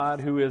God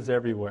who is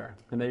everywhere,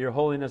 and that your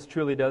holiness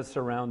truly does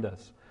surround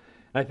us.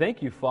 And I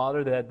thank you,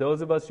 Father, that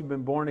those of us who've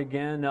been born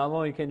again, not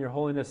only can your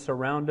holiness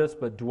surround us,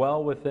 but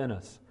dwell within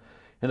us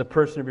in the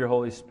person of your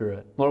Holy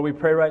Spirit. Lord, we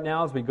pray right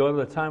now as we go to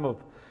the time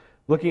of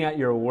looking at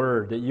your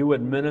word, that you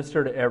would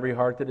minister to every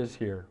heart that is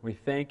here. We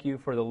thank you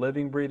for the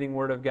living, breathing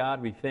word of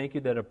God. We thank you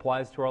that it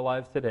applies to our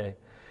lives today.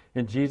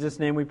 In Jesus'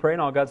 name we pray,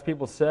 and all God's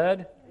people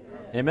said,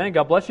 Amen.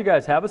 God bless you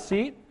guys. Have a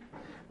seat.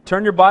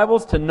 Turn your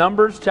Bibles to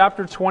Numbers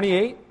chapter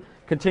 28.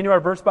 Continue our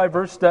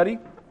verse-by-verse study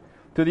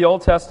through the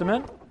Old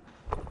Testament.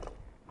 I'm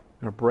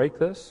going to break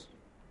this.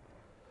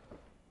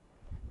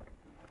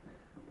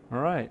 All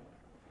right.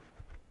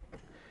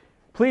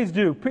 Please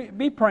do.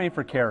 Be praying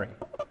for Carrie.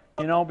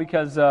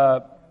 Because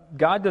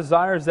God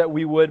desires that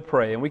we would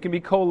pray. And we can be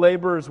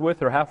co-laborers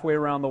with her halfway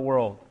around the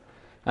world.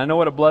 I know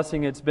what a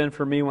blessing it's been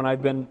for me when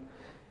I've been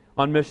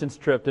on missions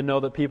trip to know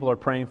that people are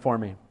praying for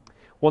me.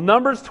 Well,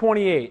 Numbers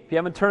 28. If you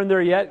haven't turned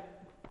there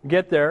yet,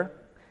 get there.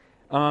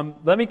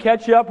 Let me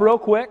catch you up real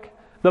quick.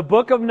 The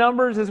book of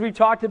Numbers, as we've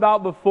talked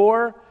about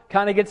before,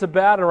 kind of gets a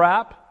bad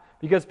rap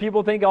because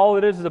people think all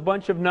it is a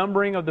bunch of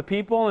numbering of the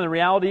people, and the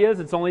reality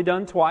is it's only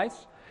done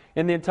twice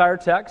in the entire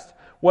text.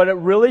 What it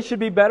really should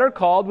be better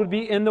called would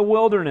be in the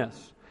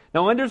wilderness.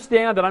 Now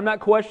understand that I'm not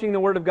questioning the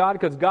Word of God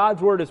because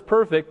God's Word is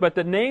perfect, but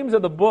the names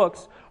of the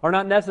books are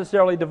not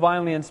necessarily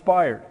divinely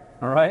inspired.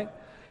 All right?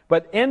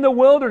 But in the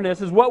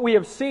wilderness is what we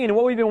have seen. And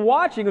what we've been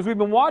watching is we've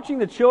been watching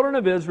the children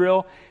of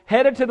Israel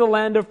headed to the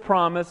land of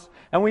promise,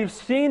 and we've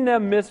seen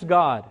them miss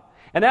God.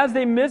 And as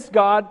they missed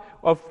God,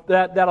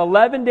 that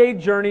 11-day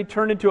journey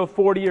turned into a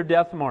 40-year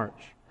death march.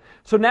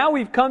 So now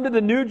we've come to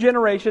the new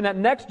generation, that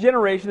next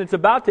generation that's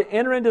about to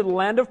enter into the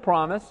land of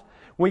promise.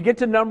 We get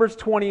to Numbers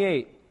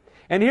 28.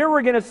 And here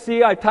we're going to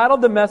see, I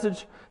titled the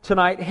message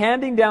tonight,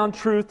 Handing Down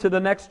Truth to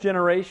the Next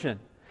Generation.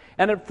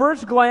 And at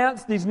first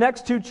glance, these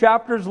next two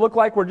chapters look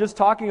like we're just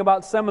talking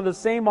about some of the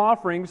same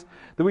offerings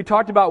that we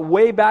talked about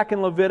way back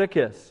in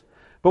Leviticus.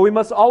 But we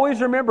must always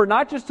remember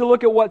not just to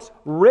look at what's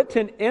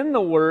written in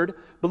the Word,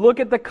 but look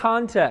at the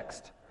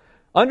context.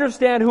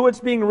 Understand who it's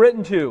being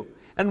written to.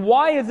 And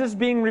why is this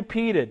being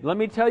repeated? Let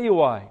me tell you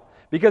why.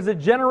 Because the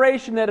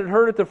generation that had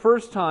heard it the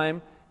first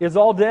time is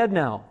all dead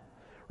now.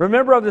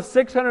 Remember, of the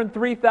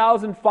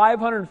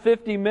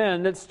 603,550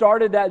 men that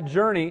started that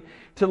journey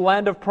to the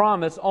land of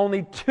promise,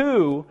 only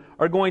 2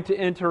 are going to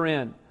enter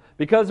in.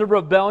 Because of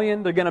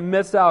rebellion, they're going to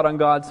miss out on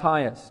God's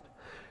highest.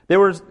 They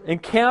were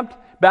encamped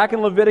back in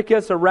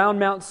Leviticus around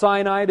Mount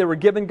Sinai. They were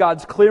given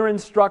God's clear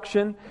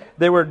instruction.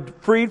 They were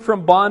freed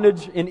from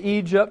bondage in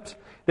Egypt.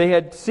 They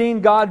had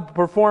seen God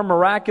perform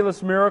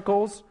miraculous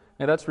miracles.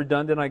 And that's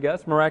redundant, I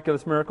guess,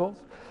 miraculous miracles.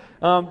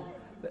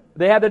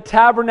 They had the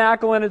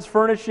tabernacle and its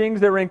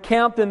furnishings. They were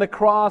encamped in the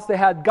cross. They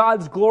had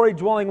God's glory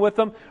dwelling with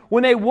them.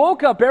 When they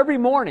woke up every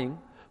morning,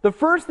 the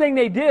first thing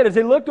they did is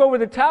they looked over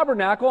the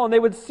tabernacle and they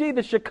would see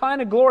the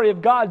Shekinah glory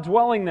of God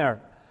dwelling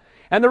there.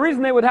 And the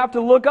reason they would have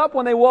to look up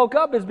when they woke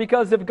up is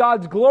because if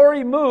God's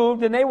glory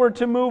moved, then they were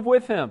to move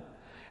with Him.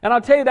 And I'll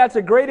tell you, that's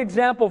a great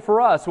example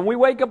for us. When we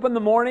wake up in the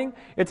morning,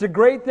 it's a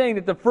great thing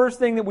that the first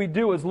thing that we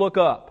do is look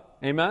up.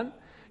 Amen?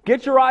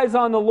 Get your eyes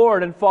on the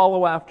Lord and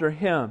follow after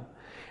Him.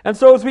 And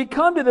so as we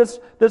come to this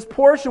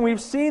portion, we've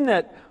seen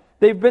that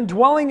they've been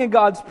dwelling in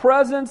God's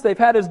presence. They've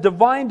had His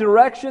divine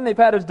direction. They've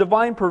had His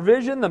divine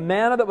provision, the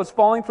manna that was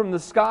falling from the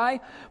sky.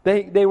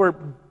 They were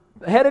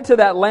headed to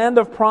that land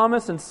of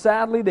promise, and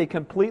sadly, they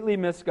completely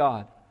missed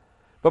God.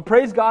 But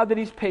praise God that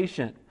He's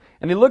patient.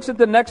 And He looks at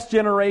the next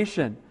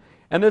generation.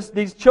 And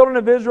these children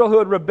of Israel who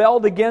had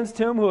rebelled against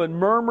Him, who had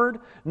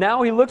murmured,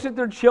 now He looks at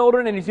their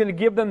children and He's going to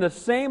give them the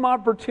same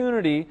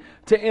opportunity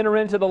to enter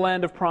into the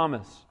land of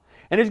promise.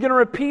 And He's going to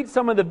repeat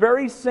some of the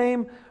very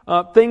same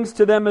things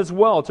to them as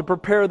well to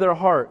prepare their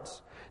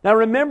hearts. Now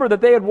remember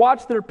that they had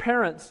watched their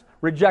parents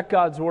reject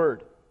God's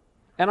Word.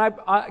 And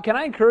can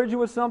I encourage you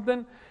with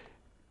something?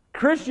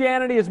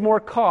 Christianity is more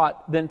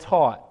caught than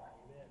taught.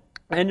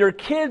 And your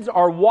kids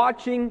are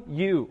watching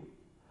you.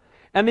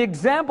 And the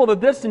example that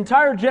this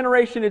entire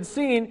generation had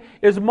seen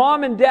is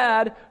mom and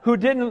dad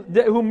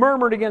who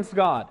murmured against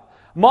God.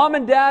 Mom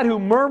and dad who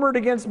murmured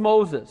against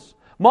Moses.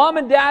 Mom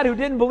and dad who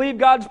didn't believe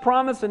God's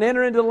promise and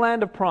enter into the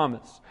land of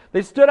promise.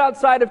 They stood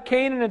outside of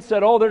Canaan and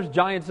said, there's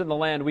giants in the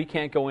land, we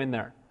can't go in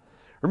there.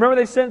 Remember,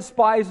 they sent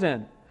spies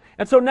in.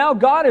 And so now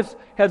God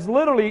has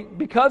literally,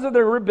 because of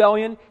their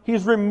rebellion,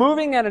 He's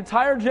removing that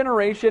entire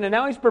generation, and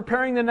now He's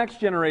preparing the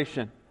next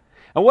generation.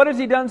 And what has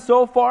He done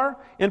so far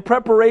in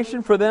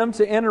preparation for them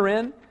to enter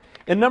in?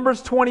 In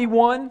Numbers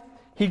 21,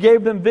 He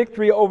gave them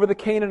victory over the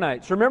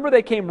Canaanites. Remember,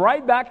 they came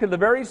right back to the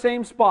very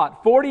same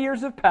spot. 40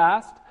 years have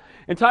passed.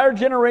 Entire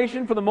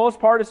generation, for the most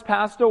part, has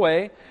passed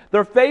away.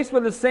 They're faced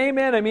with the same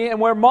enemy, and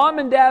where mom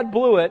and dad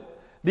blew it,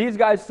 these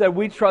guys said,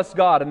 we trust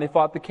God, and they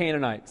fought the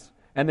Canaanites,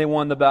 and they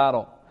won the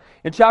battle.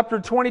 In chapter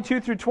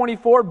 22 through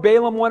 24,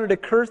 Balaam wanted to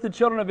curse the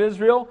children of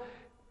Israel,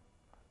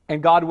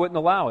 and God wouldn't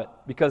allow it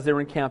because they were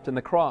encamped in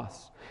the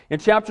cross. In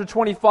chapter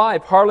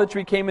 25,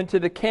 harlotry came into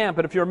the camp,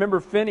 and if you remember,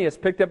 Phinehas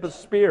picked up a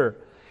spear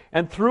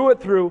and threw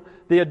it through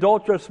the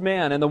adulterous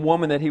man and the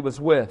woman that he was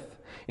with.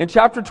 In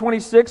chapter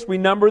 26, we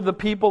number the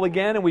people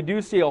again, and we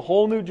do see a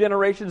whole new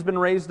generation has been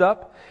raised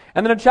up.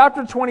 And then in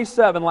chapter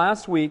 27,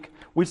 last week,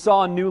 we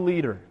saw a new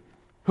leader.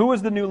 Who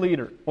was the new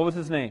leader? What was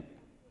his name?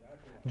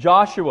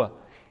 Joshua.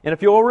 And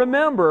if you'll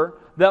remember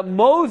that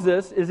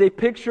Moses is a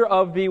picture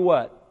of the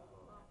what?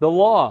 The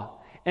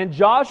law. And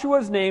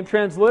Joshua's name,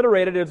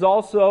 transliterated, is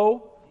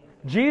also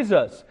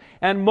Jesus.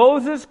 And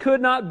Moses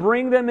could not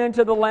bring them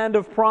into the land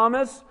of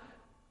promise,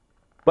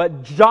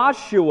 but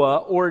Joshua,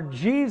 or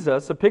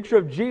Jesus, a picture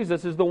of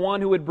Jesus, is the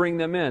one who would bring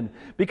them in.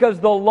 Because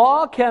the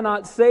law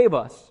cannot save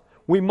us.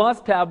 We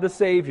must have the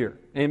Savior.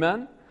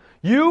 Amen?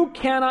 You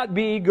cannot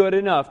be good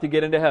enough to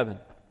get into heaven.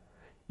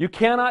 You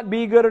cannot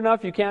be good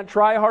enough. You can't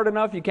try hard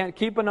enough. You can't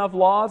keep enough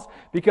laws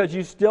because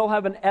you still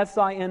have an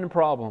SIN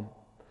problem.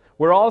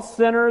 We're all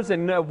sinners,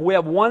 and if we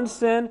have one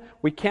sin,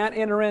 we can't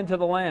enter into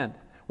the land.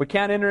 We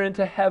can't enter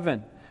into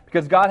heaven.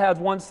 Because God has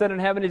one sin in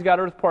heaven, He's got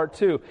earth part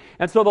two.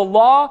 And so the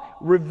law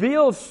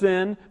reveals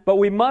sin, but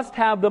we must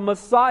have the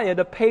Messiah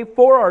to pay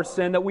for our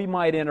sin that we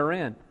might enter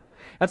in.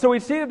 And so we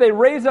see that they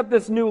raise up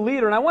this new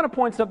leader, and I want to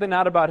point something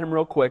out about him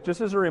real quick,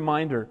 just as a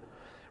reminder.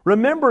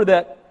 Remember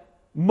that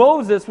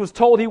Moses was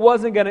told he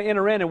wasn't going to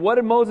enter in, and what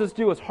did Moses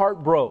do? His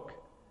heart broke.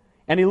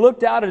 And he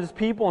looked out at his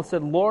people and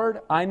said, Lord,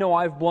 I know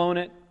I've blown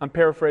it. I'm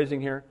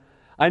paraphrasing here.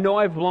 I know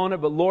I've blown it,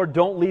 but Lord,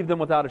 don't leave them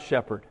without a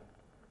shepherd.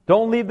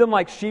 Don't leave them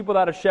like sheep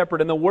without a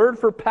shepherd. And the word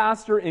for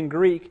pastor in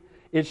Greek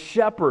is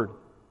shepherd.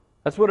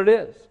 That's what it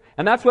is.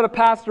 And that's what a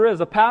pastor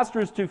is. A pastor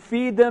is to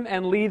feed them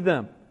and lead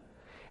them.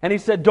 And he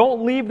said,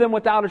 don't leave them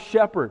without a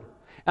shepherd.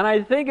 And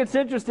I think it's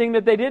interesting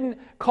that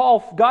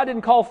God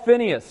didn't call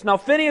Phinehas. Now,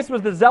 Phinehas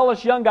was the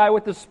zealous young guy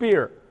with the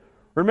spear.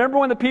 Remember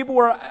when the people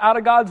were out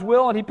of God's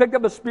will and he picked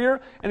up a spear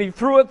and he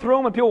threw it through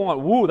them and people went,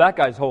 woo, that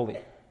guy's holy,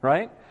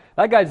 right?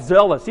 That guy's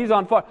zealous. He's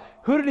on fire.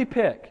 Who did he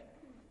pick?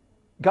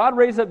 God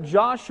raised up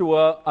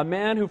Joshua, a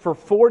man who for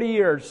 40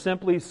 years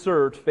simply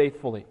served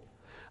faithfully.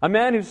 A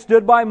man who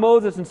stood by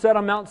Moses and sat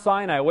on Mount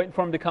Sinai waiting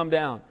for him to come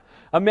down.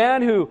 A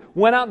man who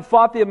went out and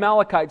fought the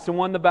Amalekites and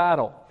won the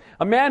battle.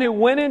 A man who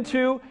went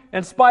into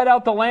and spied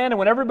out the land, and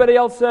when everybody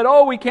else said,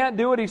 oh, we can't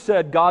do it, he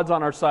said, God's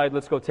on our side,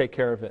 let's go take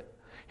care of it.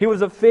 He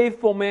was a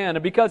faithful man,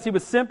 and because he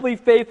was simply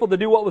faithful to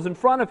do what was in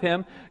front of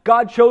him,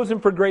 God chose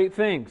him for great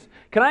things.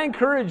 Can I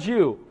encourage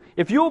you,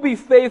 if you will be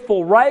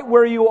faithful right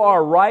where you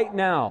are right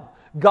now,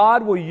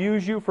 God will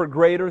use you for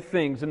greater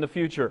things in the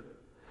future.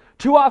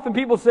 Too often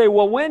people say,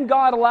 well, when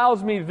God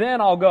allows me,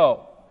 then I'll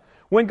go.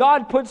 When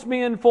God puts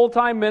me in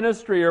full-time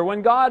ministry, or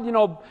when God,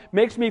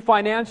 makes me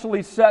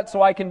financially set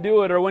so I can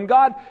do it, or when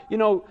God,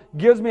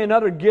 gives me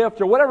another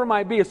gift, or whatever it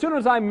might be, as soon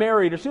as I'm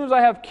married, as soon as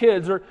I have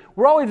kids, or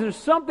there's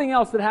something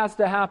else that has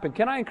to happen.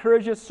 Can I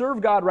encourage you?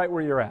 Serve God right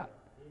where you're at.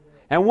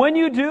 And when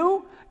you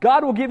do,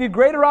 God will give you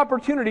greater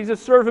opportunities to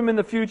serve Him in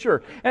the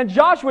future. And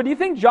Joshua, do you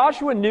think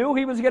Joshua knew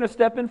he was going to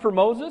step in for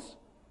Moses?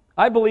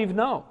 I believe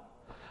no.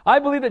 I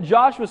believe that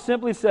Joshua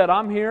simply said,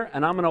 I'm here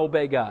and I'm going to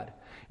obey God.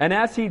 And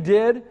as he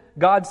did,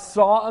 God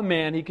saw a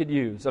man He could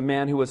use, a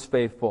man who was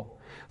faithful.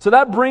 So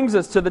that brings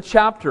us to the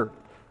chapter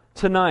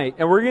tonight.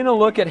 And we're going to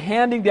look at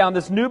handing down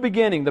this new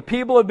beginning. The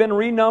people have been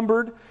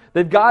renumbered.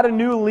 They've got a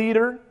new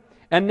leader.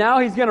 And now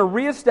He's going to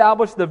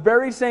reestablish the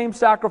very same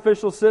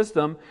sacrificial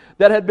system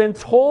that had been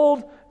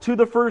told to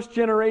the first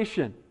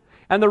generation.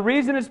 And the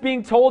reason it's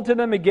being told to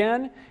them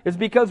again is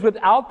because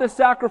without the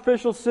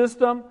sacrificial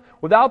system,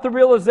 without the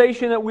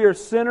realization that we are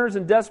sinners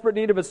in desperate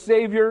need of a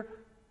Savior,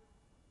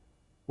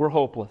 we're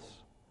hopeless.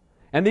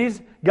 And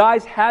these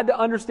guys had to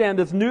understand,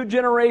 this new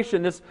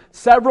generation, this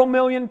several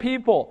million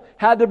people,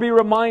 had to be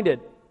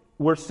reminded,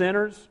 we're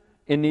sinners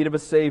in need of a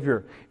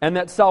Savior. And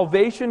that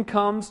salvation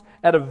comes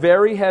at a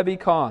very heavy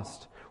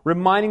cost,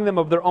 reminding them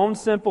of their own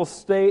sinful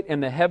state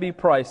and the heavy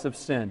price of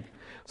sin.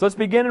 So let's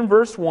begin in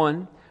verse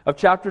 1 of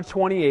chapter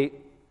 28.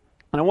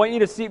 And I want you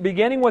to see,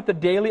 beginning with the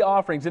daily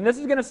offerings. And this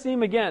is going to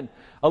seem, again,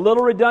 a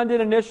little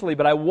redundant initially,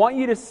 but I want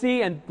you to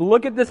see and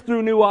look at this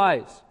through new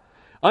eyes.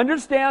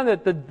 Understand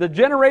that the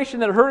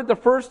generation that heard it the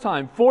first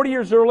time, 40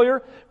 years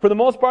earlier, for the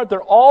most part,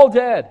 they're all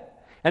dead.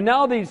 And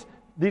now these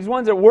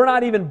ones that were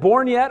not even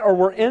born yet, or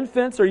were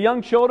infants or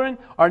young children,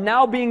 are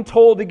now being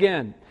told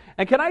again.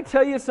 And can I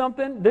tell you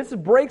something? This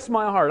breaks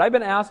my heart. I've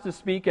been asked to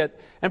speak at,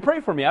 and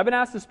pray for me, I've been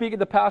asked to speak at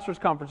the Pastors'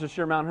 Conference this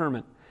year, Mount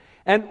Hermon.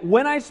 And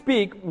when I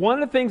speak,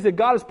 one of the things that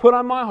God has put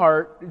on my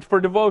heart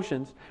for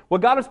devotions,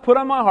 what God has put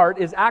on my heart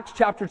is Acts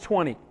chapter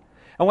 20.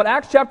 And what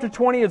Acts chapter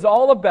 20 is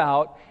all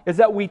about is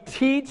that we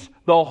teach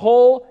the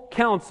whole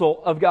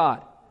counsel of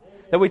God.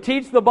 That we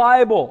teach the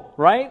Bible,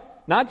 right?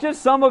 Not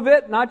just some of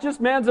it, not just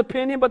man's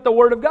opinion, but the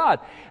Word of God.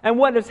 And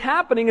what is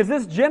happening is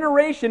this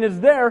generation is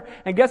there,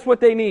 and guess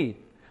what they need?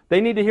 They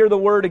need to hear the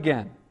Word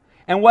again.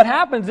 And what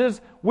happens is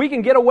we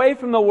can get away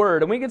from the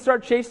Word and we can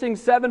start chasing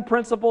 7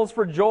 principles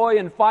for joy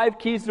and 5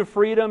 keys to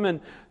freedom and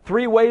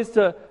 3 ways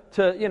to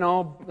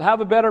have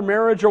a better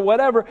marriage or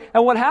whatever.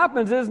 And what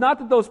happens is not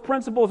that those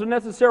principles are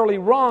necessarily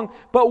wrong,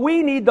 but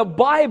we need the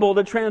Bible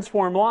to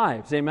transform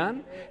lives.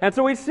 Amen? And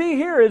so we see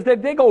here is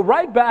that they go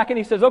right back and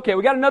he says, okay,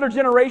 we got another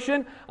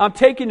generation. I'm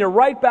taking you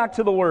right back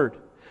to the Word.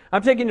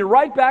 I'm taking you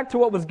right back to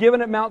what was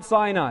given at Mount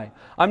Sinai.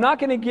 I'm not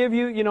going to give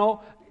you,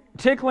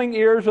 tickling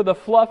ears or the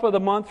fluff of the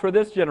month for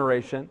this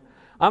generation.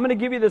 I'm going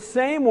to give you the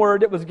same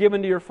word that was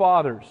given to your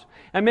fathers.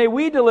 And may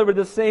we deliver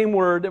the same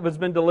word that has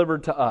been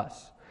delivered to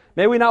us.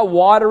 May we not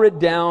water it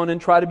down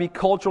and try to be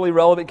culturally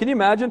relevant. Can you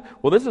imagine?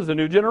 Well, this is a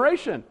new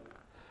generation.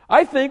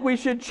 I think we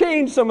should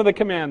change some of the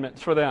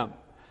commandments for them.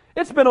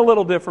 It's been a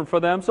little different for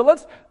them, so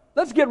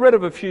let's get rid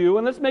of a few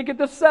and let's make it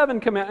the 7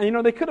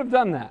 commandments. They could have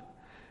done that.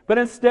 But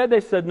instead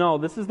they said, no,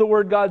 this is the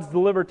word God's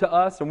delivered to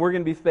us, and we're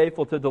going to be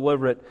faithful to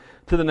deliver it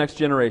to the next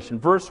generation.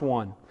 Verse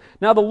 1.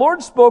 Now the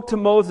Lord spoke to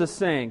Moses,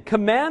 saying,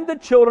 command the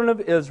children of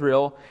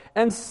Israel,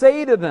 and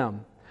say to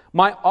them,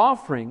 my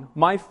offering,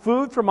 my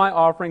food for my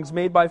offerings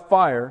made by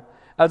fire,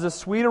 as a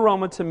sweet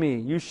aroma to me,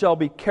 you shall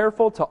be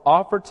careful to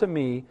offer to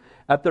me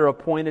at their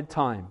appointed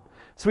time.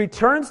 So he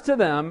turns to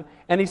them,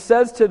 and he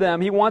says to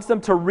them, he wants them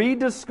to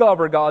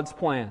rediscover God's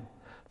plan,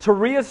 to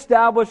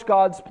reestablish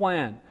God's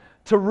plan,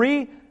 to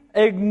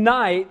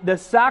reignite the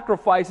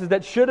sacrifices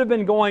that should have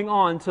been going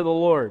on to the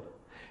Lord.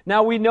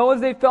 Now we know as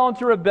they fell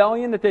into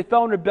rebellion, that they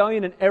fell in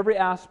rebellion in every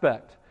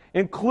aspect,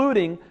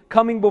 including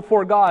coming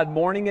before God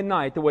morning and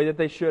night the way that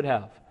they should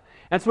have.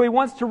 And so he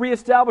wants to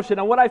reestablish it.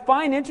 And what I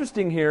find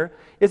interesting here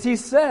is he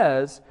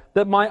says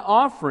that my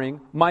offering,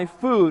 my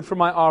food for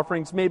my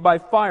offerings made by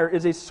fire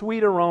is a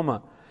sweet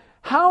aroma.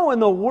 How in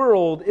the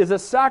world is a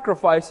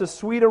sacrifice a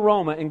sweet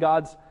aroma in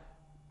God's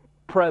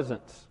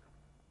presence?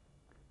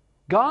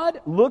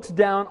 God looks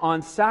down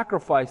on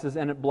sacrifices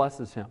and it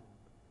blesses Him.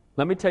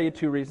 Let me tell you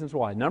 2 reasons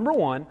why. Number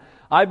 1,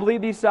 I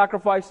believe these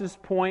sacrifices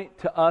point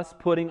to us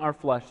putting our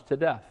flesh to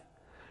death.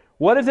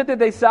 What is it that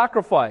they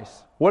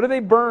sacrifice? What do they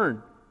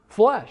burn?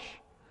 Flesh.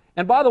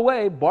 And by the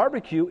way,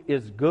 barbecue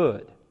is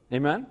good.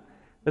 Amen?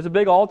 There's a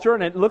big altar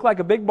and it looked like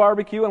a big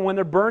barbecue, and when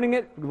they're burning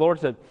it, the Lord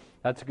said,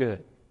 that's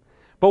good.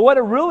 But what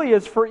it really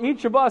is for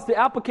each of us, the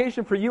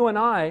application for you and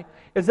I,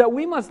 is that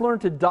we must learn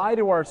to die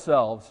to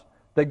ourselves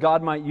that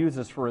God might use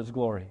us for His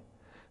glory.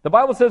 The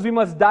Bible says we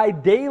must die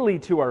daily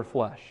to our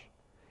flesh.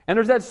 And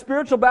there's that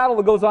spiritual battle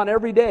that goes on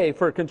every day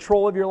for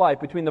control of your life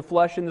between the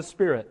flesh and the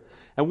spirit.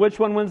 And which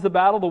one wins the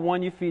battle? The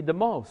one you feed the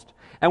most.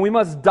 And we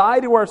must die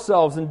to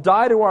ourselves and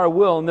die to our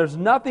will. And there's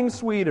nothing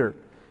sweeter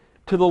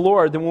to the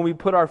Lord than when we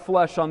put our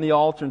flesh on the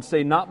altar and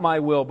say, not my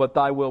will, but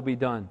thy will be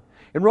done.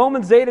 In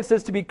Romans 8 it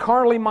says to be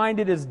carnally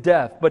minded is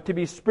death, but to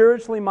be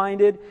spiritually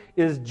minded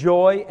is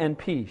joy and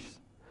peace.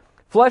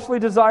 Fleshly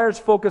desires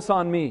focus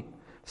on me.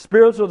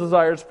 Spiritual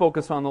desires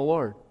focus on the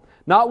Lord.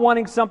 Not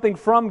wanting something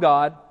from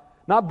God,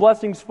 not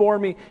blessings for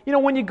me.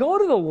 When you go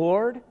to the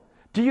Lord,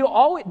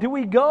 do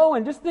we go,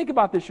 and just think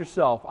about this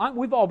yourself.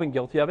 We've all been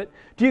guilty of it.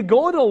 Do you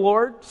go to the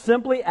Lord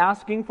simply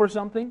asking for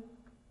something?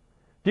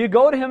 Do you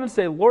go to Him and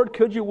say, Lord,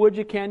 could you, would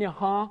you, can you,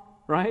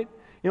 right?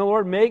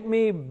 Lord, make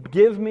me,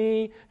 give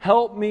me,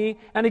 help me.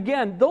 And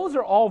again, those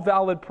are all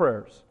valid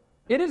prayers.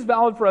 It is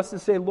valid for us to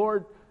say,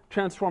 Lord,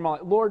 transform my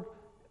life. Lord,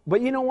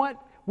 but you know what?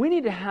 We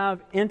need to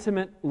have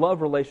intimate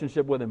love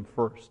relationship with Him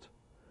first.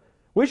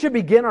 We should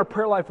begin our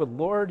prayer life with,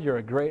 Lord, you're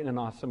a great and an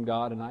awesome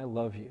God, and I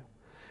love you.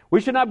 We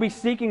should not be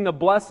seeking the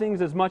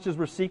blessings as much as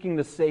we're seeking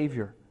the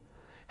Savior.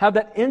 Have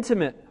that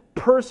intimate,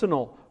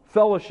 personal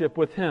fellowship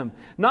with Him.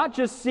 Not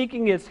just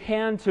seeking His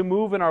hand to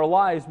move in our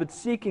lives, but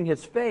seeking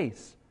His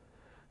face.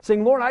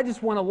 Saying, Lord, I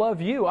just want to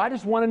love you. I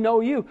just want to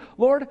know you.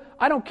 Lord,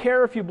 I don't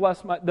care if you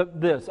bless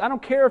this. I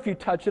don't care if you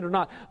touch it or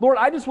not. Lord,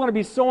 I just want to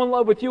be so in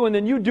love with you, and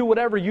then you do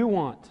whatever you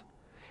want.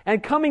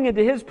 And coming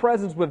into His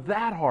presence with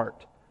that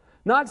heart.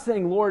 Not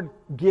saying, Lord,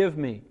 give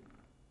me.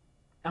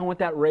 I want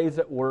that raise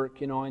at work.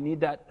 I need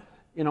that.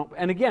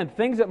 And again,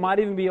 things that might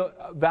even be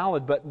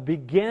valid, but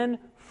begin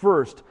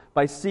first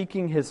by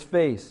seeking His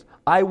face.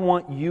 I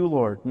want you,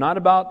 Lord. Not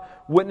about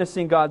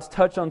witnessing God's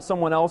touch on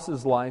someone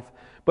else's life,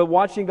 but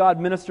watching God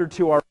minister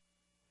to our.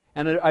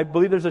 And I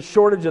believe there's a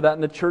shortage of that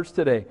in the church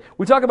today.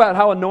 We talk about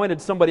how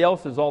anointed somebody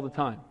else is all the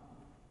time.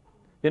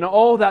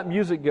 That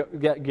music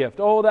gift.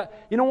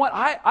 That. You know what?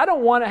 I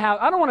don't want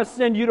to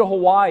send you to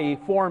Hawaii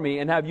for me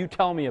and have you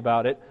tell me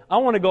about it. I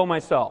want to go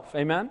myself.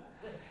 Amen?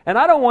 And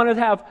I don't want to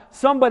have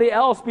somebody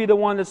else be the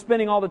one that's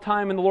spending all the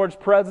time in the Lord's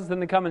presence and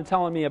then come and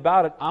telling me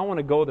about it. I want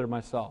to go there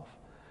myself.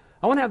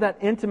 I want to have that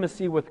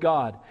intimacy with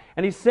God.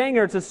 And He's saying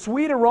here, it's a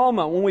sweet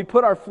aroma when we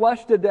put our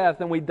flesh to death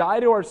and we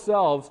die to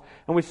ourselves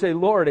and we say,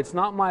 Lord, it's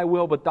not my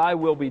will, but thy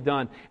will be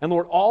done. And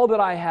Lord, all that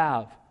I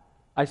have,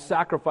 I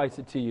sacrifice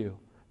it to you.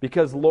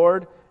 Because,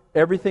 Lord,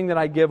 everything that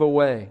I give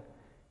away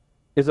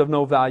is of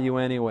no value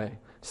anyway.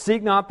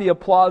 Seek not the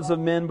applause of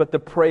men, but the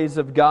praise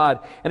of God.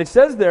 And it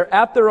says there,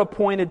 at their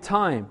appointed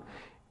time.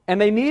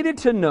 And they needed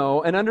to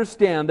know and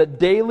understand that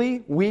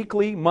daily,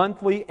 weekly,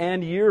 monthly,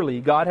 and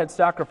yearly, God had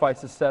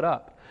sacrifices set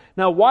up.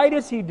 Now, why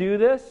does He do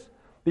this?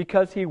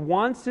 Because He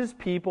wants His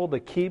people to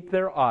keep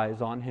their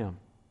eyes on Him.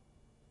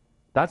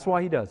 That's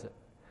why He does it.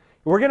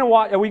 We're going to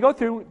watch, as we go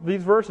through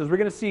these verses, we're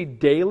going to see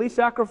daily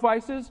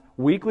sacrifices,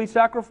 weekly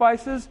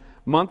sacrifices,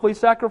 monthly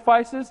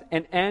sacrifices,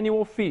 and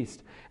annual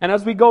feast. And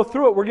as we go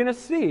through it, we're going to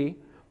see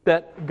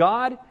that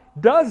God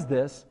does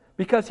this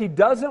because He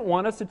doesn't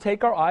want us to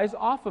take our eyes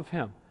off of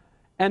Him.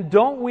 And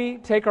don't we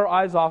take our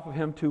eyes off of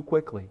Him too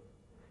quickly?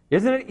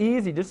 Isn't it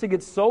easy just to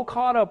get so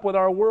caught up with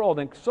our world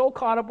and so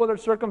caught up with our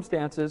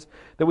circumstances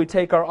that we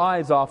take our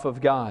eyes off of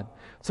God?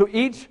 So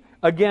each,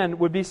 again,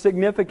 would be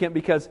significant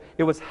because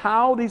it was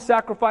how these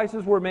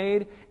sacrifices were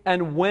made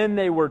and when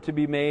they were to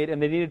be made,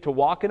 and they needed to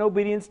walk in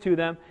obedience to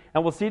them,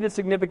 and we'll see the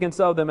significance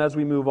of them as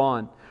we move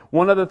on.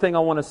 One other thing I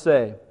want to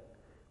say.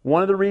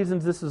 One of the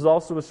reasons this is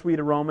also a sweet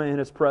aroma in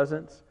His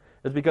presence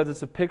is because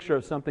it's a picture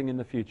of something in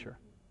the future.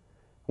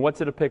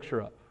 What's it a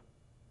picture of?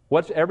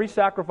 What's every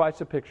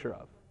sacrifice a picture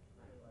of?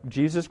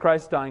 Jesus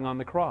Christ dying on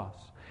the cross.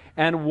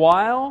 And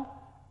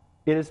while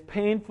it is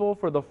painful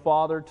for the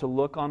Father to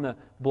look on the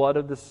blood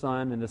of the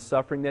Son and the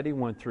suffering that He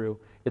went through,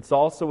 it's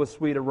also a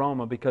sweet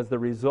aroma because the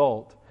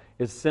result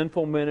is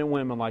sinful men and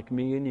women like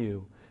me and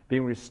you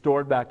being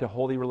restored back to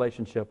holy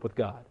relationship with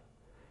God.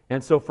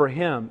 And so for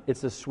Him,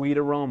 it's a sweet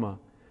aroma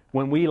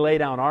when we lay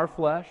down our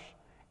flesh,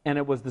 and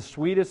it was the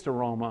sweetest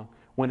aroma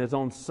when His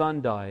own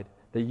Son died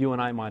that you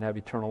and I might have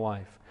eternal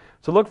life.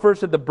 So look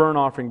first at the burnt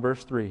offering,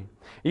 verse 3.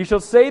 You shall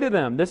say to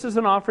them, this is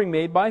an offering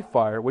made by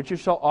fire, which you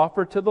shall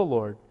offer to the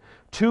Lord.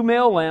 2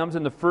 male lambs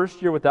in the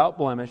first year without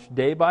blemish,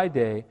 day by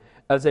day,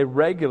 as a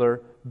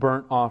regular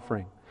burnt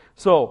offering.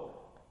 So,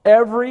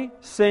 every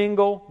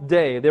single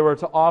day they were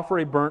to offer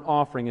a burnt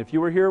offering. If you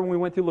were here when we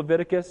went through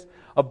Leviticus,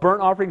 a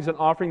burnt offering is an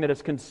offering that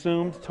is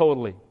consumed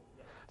totally.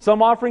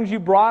 Some offerings you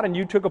brought and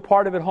you took a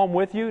part of it home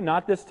with you,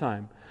 not this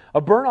time.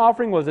 A burnt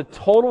offering was a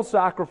total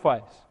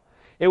sacrifice.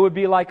 It would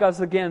be like us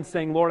again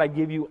saying, Lord, I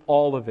give you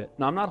all of it.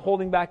 Now, I'm not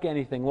holding back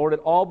anything. Lord,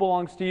 it all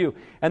belongs to you.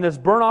 And this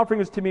burnt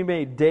offering is to be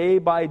made day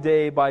by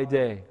day by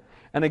day.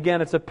 And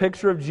again, it's a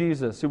picture of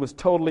Jesus who was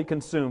totally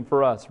consumed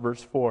for us.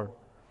 Verse 4.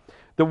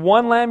 The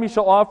one lamb you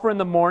shall offer in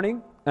the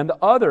morning, and the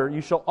other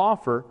you shall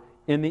offer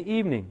in the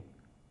evening.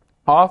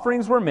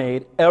 Offerings were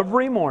made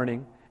every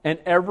morning and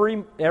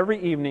every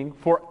evening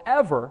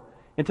forever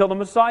until the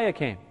Messiah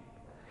came.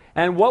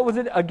 And what was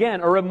it?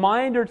 Again, a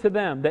reminder to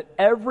them that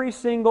every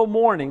single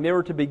morning they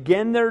were to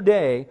begin their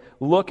day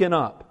looking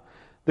up.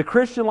 The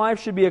Christian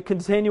life should be a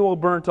continual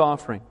burnt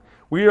offering.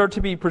 We are to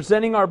be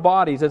presenting our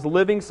bodies as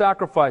living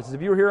sacrifices.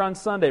 If you were here on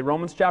Sunday,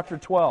 Romans chapter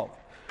 12,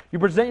 you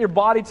present your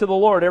body to the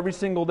Lord every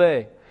single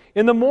day.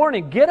 In the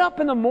morning, get up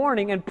in the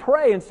morning and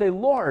pray and say,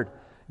 Lord,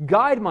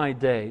 guide my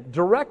day,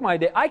 direct my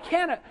day.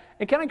 Can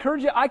I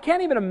encourage you? I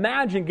can't even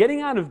imagine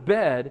getting out of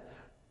bed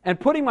and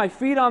putting my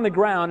feet on the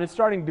ground and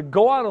starting to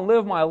go out and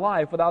live my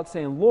life without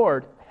saying,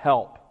 Lord,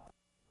 help.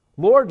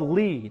 Lord,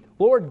 lead.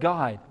 Lord,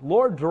 guide.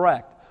 Lord,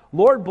 direct.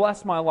 Lord,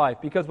 bless my life,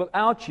 because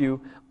without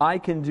you, I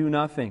can do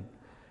nothing.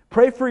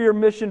 Pray for your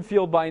mission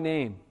field by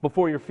name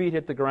before your feet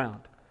hit the ground.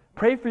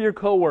 Pray for your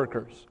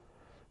coworkers.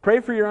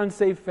 Pray for your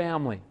unsaved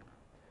family.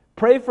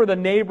 Pray for the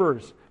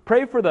neighbors.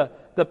 Pray for the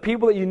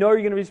people that you know you're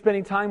going to be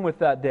spending time with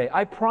that day.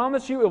 I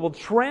promise you it will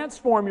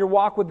transform your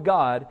walk with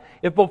God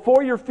if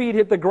before your feet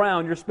hit the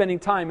ground, you're spending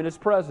time in His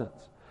presence.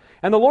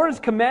 And the Lord is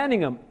commanding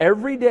them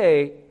every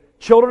day,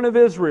 children of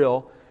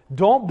Israel,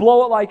 don't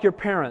blow it like your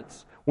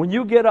parents. When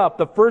you get up,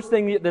 the first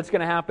thing that's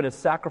going to happen is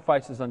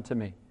sacrifices unto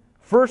me.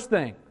 First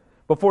thing,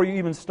 before you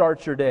even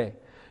start your day.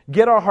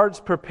 Get our hearts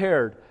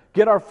prepared.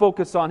 Get our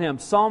focus on Him.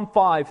 Psalm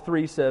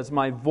 5:3 says,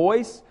 my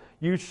voice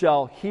you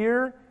shall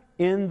hear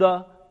in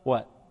the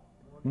what?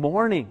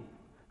 Morning.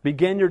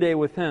 Begin your day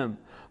with Him.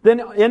 Then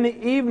in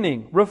the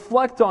evening,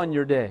 reflect on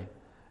your day.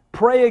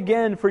 Pray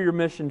again for your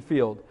mission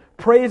field.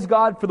 Praise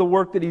God for the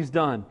work that He's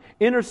done.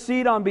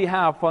 Intercede on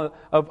behalf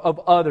of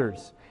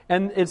others.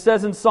 And it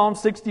says in Psalm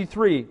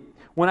 63,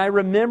 when I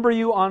remember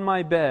you on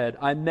my bed,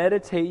 I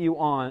meditate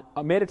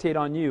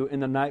on you in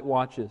the night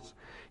watches.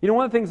 You know,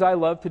 one of the things I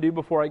love to do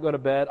before I go to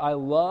bed, I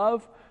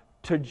love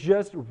to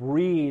just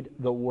read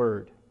the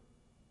Word.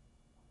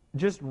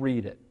 Just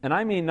read it. And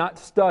I mean not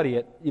study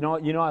it. You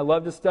know, I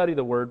love to study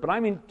the Word, but I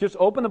mean just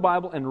open the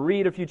Bible and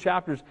read a few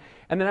chapters.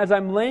 And then as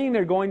I'm laying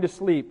there going to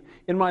sleep,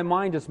 in my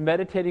mind just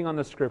meditating on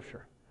the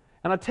Scripture.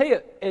 And I tell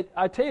you, it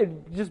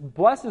just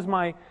blesses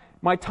my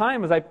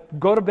time as I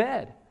go to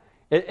bed.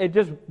 It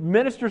just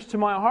ministers to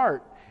my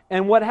heart.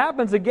 And what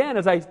happens again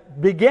is I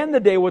begin the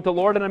day with the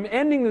Lord and I'm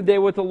ending the day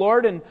with the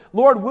Lord, and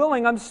Lord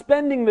willing, I'm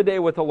spending the day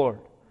with the Lord.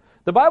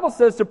 The Bible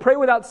says to pray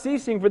without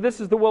ceasing, for this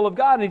is the will of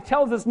God. And He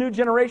tells this new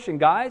generation,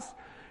 guys,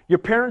 your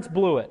parents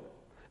blew it.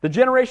 The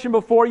generation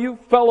before you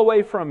fell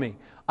away from me.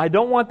 I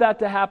don't want that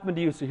to happen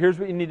to you, so here's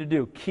what you need to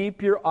do.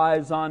 Keep your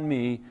eyes on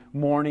me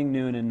morning,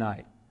 noon, and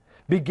night.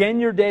 Begin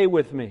your day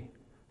with me.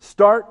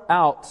 Start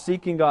out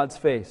seeking God's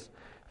face.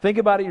 Think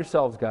about it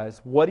yourselves,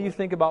 guys. What do you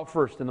think about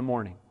first in the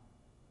morning?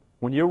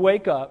 When you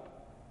wake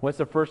up, what's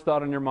the first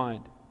thought on your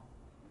mind?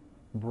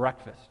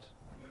 Breakfast.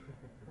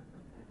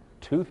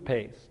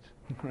 Toothpaste.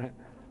 Right?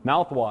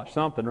 Mouthwash,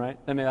 something, right?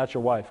 I mean, that's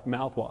your wife.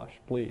 Mouthwash,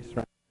 please.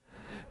 Right?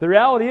 The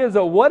reality is,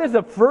 though, what is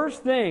the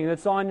first thing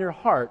that's on your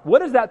heart?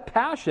 What is that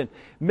passion?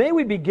 May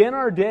we begin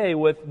our day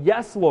with,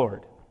 yes,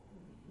 Lord.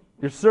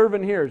 Your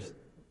servant hears.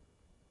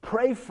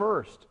 Pray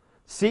first.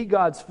 Seek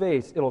God's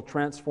face. It'll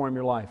transform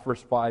your life.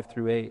 Verse 5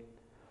 through 8.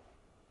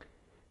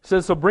 It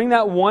says, so bring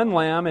that one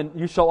lamb, and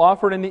you shall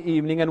offer it in the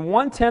evening, and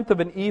 1/10 of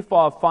an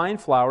ephah of fine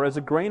flour as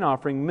a grain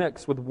offering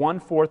mixed with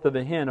 1/4 of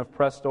a hin of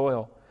pressed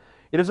oil.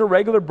 It is a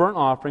regular burnt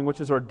offering which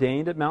is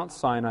ordained at Mount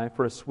Sinai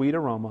for a sweet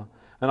aroma,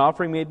 an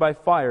offering made by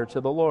fire to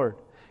the Lord.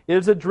 It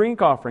is a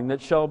drink offering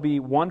that shall be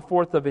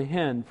 1/4 of a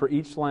hin for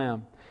each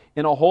lamb.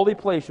 In a holy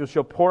place you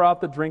shall pour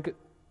out the drink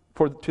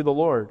to the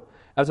Lord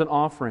as an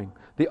offering.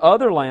 The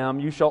other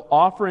lamb you shall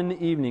offer in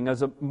the evening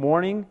as a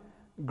morning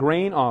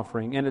grain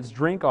offering, and its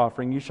drink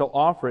offering you shall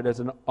offer it as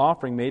an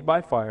offering made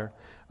by fire,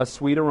 a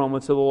sweet aroma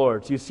to the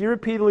Lord. So you see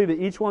repeatedly that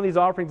each one of these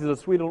offerings is a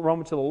sweet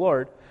aroma to the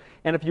Lord.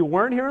 And if you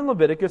weren't here in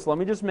Leviticus, let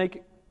me just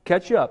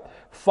catch you up.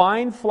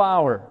 Fine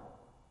flour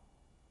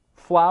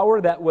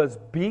that was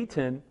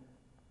beaten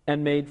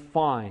and made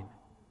fine.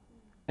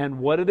 And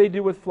what do they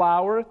do with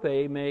flour?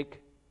 They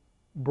make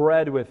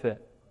bread with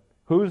it.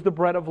 Who's the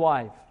bread of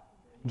life?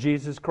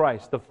 Jesus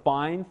Christ. The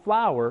fine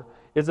flour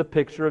is a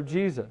picture of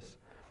Jesus.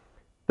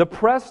 The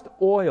pressed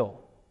oil.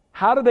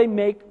 How do they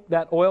make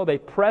that oil? They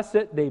press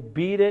it, they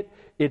beat it,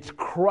 it's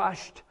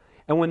crushed.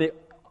 And when the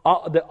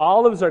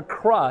olives are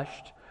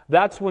crushed,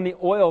 that's when the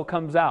oil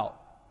comes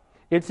out.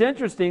 It's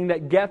interesting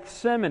that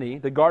Gethsemane,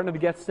 the Garden of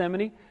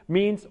Gethsemane,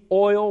 means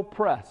oil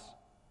press.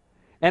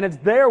 And it's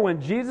there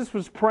when Jesus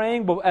was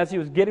praying as he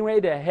was getting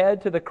ready to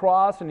head to the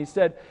cross, and he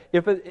said,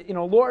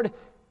 Lord,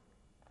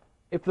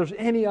 if there's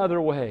any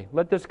other way,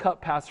 let this cup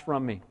pass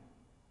from me.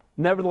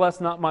 Nevertheless,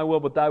 not my will,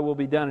 but thy will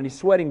be done. And he's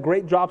sweating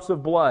great drops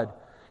of blood.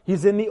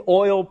 He's in the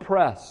oil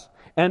press.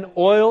 And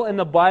oil in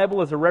the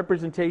Bible is a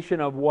representation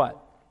of what?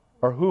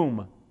 Or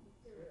whom?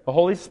 The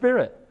Holy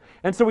Spirit.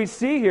 And so we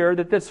see here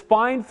that this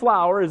fine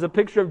flour is a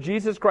picture of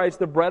Jesus Christ,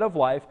 the bread of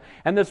life,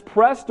 and this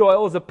pressed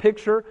oil is a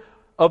picture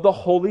of the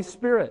Holy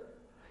Spirit.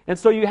 And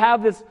so you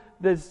have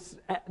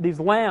these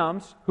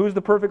lambs. Who's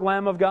the perfect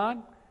Lamb of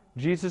God?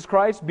 Jesus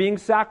Christ being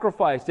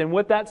sacrificed. And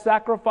with that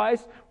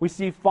sacrifice, we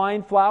see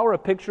fine flour, a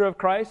picture of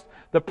Christ,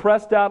 the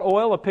pressed out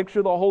oil, a picture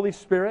of the Holy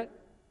Spirit.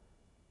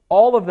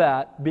 All of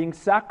that being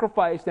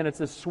sacrificed, and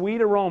it's a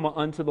sweet aroma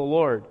unto the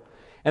Lord.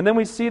 And then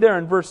we see there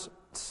in verse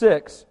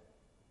 6,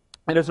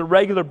 it is a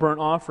regular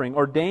burnt offering,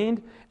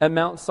 ordained at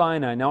Mount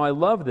Sinai. Now I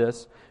love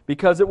this,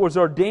 because it was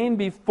ordained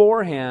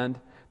beforehand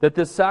that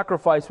this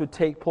sacrifice would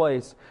take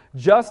place,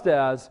 just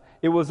as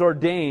it was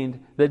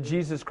ordained that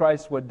Jesus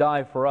Christ would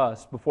die for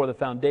us before the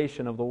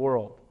foundation of the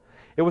world.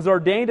 It was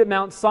ordained at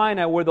Mount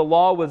Sinai, where the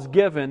law was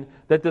given,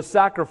 that the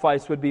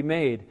sacrifice would be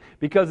made.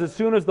 Because as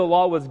soon as the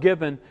law was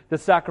given, the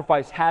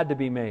sacrifice had to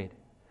be made.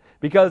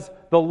 Because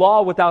the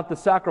law without the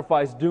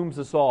sacrifice dooms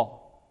us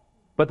all.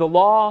 But the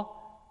law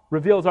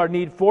reveals our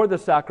need for the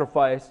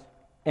sacrifice,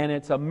 and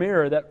it's a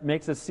mirror that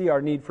makes us see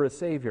our need for a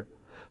Savior.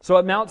 So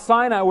at Mount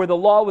Sinai, where the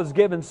law was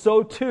given,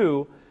 so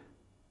too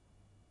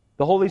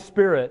the Holy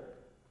Spirit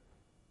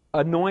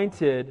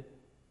anointed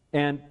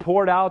and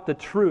poured out the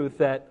truth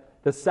that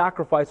the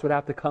sacrifice would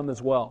have to come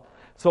as well.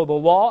 So the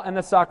law and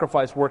the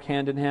sacrifice work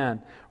hand in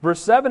hand.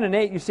 Verse 7 and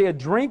 8, you see a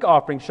drink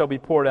offering shall be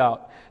poured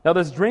out. Now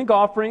this drink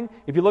offering,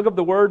 if you look up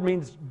the word,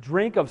 means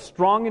drink of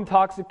strong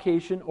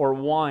intoxication or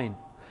wine.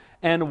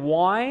 And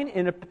wine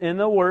in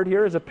the word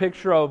here is a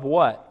picture of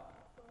what?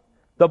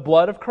 The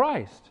blood of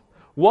Christ.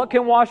 What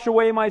can wash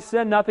away my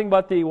sin? Nothing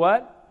but the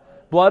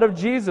what? Blood of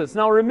Jesus.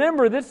 Now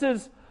remember, this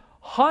is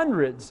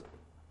hundreds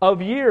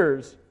of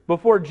years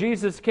before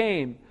Jesus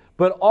came,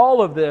 but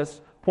all of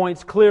this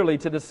points clearly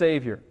to the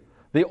Savior.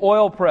 The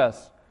oil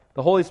press,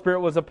 the Holy Spirit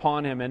was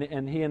upon him,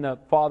 and he and the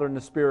Father and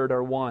the Spirit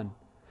are one.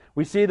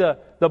 We see the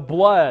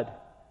blood.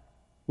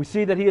 We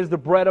see that he is the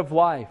bread of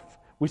life.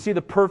 We see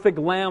the perfect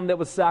lamb that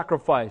was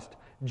sacrificed.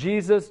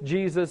 Jesus,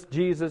 Jesus,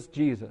 Jesus,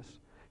 Jesus.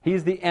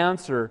 He's the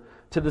answer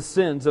to the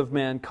sins of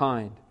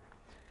mankind.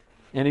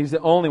 And he's the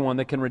only one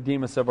that can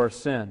redeem us of our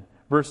sin.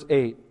 Verse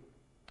 8.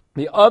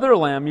 The other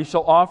lamb you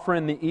shall offer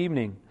in the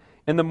evening.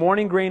 In the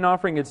morning grain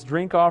offering, its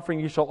drink offering,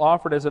 you shall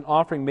offer it as an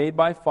offering made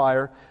by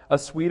fire, a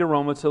sweet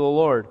aroma to the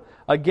Lord.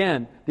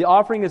 Again, the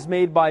offering is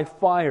made by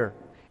fire.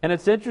 And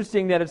it's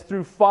interesting that it's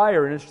through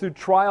fire and it's through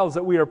trials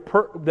that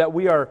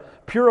we are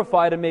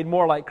purified and made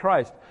more like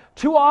Christ.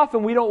 Too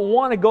often we don't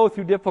want to go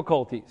through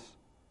difficulties.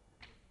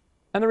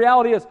 And the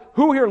reality is,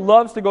 who here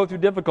loves to go through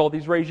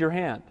difficulties? Raise your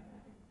hand.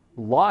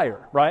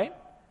 Liar, right?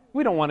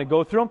 We don't want to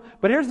go through them.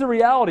 But here's the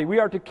reality. We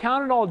are to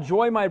count it all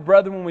joy, my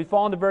brethren, when we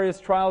fall into various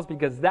trials,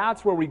 because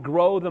that's where we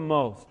grow the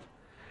most.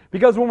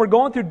 Because when we're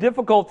going through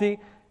difficulty,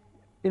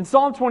 in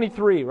Psalm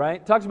 23,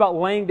 right, it talks about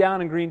laying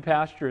down in green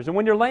pastures. And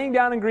when you're laying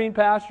down in green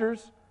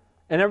pastures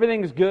and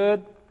everything's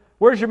good,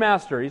 where's your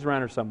master? He's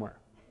around here somewhere.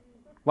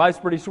 Life's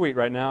pretty sweet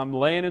right now. I'm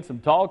laying in some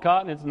tall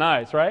cotton. It's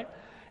nice, right?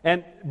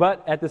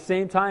 But at the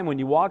same time, when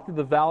you walk through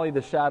the valley of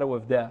the shadow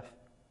of death,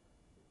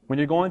 when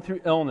you're going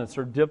through illness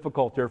or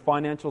difficulty or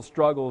financial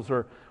struggles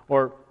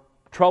or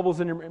troubles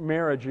in your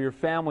marriage or your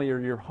family or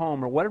your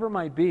home or whatever it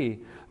might be,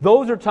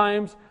 those are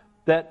times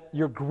that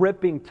you're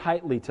gripping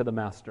tightly to the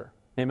Master.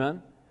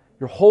 Amen?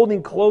 You're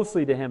holding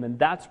closely to Him, and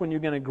that's when you're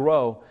going to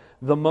grow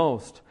the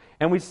most.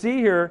 And we see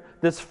here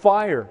this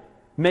fire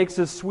makes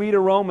a sweet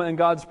aroma in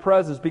God's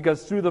presence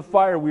because through the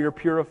fire we are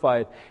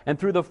purified. And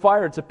through the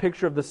fire it's a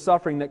picture of the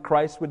suffering that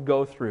Christ would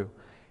go through.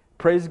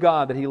 Praise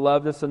God that He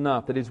loved us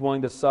enough, that He's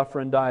willing to suffer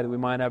and die that we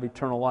might have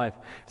eternal life.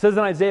 It says in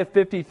Isaiah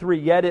 53,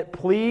 "Yet it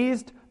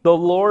pleased the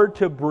Lord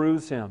to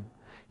bruise Him.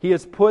 He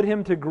has put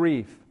Him to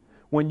grief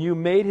when you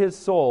made His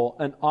soul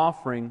an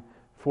offering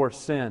for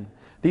sin."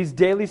 These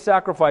daily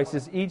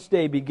sacrifices each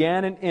day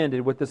began and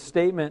ended with the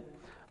statement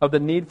of the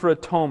need for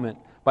atonement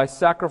by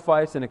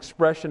sacrifice and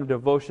expression of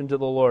devotion to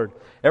the Lord.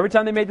 Every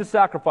time they made the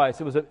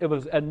sacrifice, it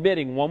was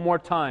admitting one more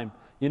time,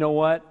 you know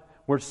what?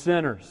 We're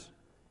sinners,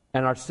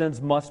 and our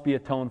sins must be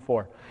atoned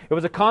for. It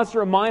was a constant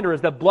reminder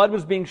as that blood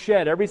was being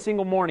shed every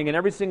single morning and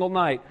every single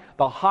night,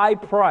 the high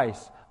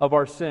price of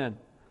our sin.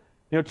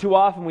 You know, too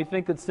often we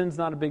think that sin's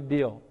not a big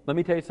deal. Let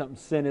me tell you something,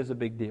 sin is a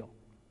big deal.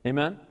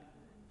 Amen?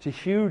 It's a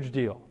huge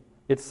deal.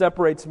 It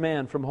separates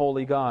man from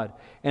holy God.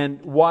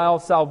 And while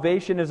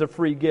salvation is a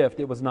free gift,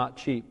 it was not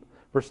cheap.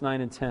 Verse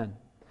 9 and 10.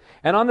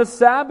 "And on the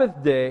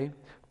Sabbath day,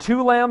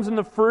 2 lambs in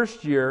the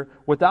first year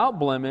without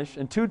blemish,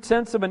 and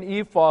 2/10 of an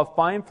ephah of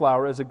fine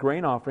flour as a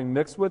grain offering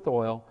mixed with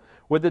oil,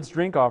 with its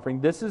drink offering.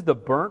 This is the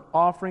burnt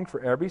offering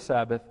for every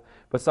Sabbath,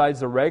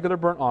 besides the regular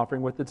burnt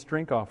offering with its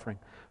drink offering."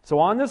 So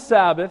on the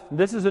Sabbath,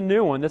 this is a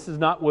new one. This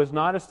was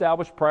not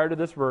established prior to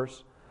this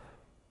verse.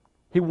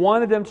 He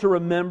wanted them to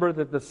remember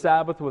that the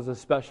Sabbath was a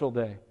special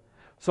day.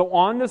 So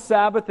on the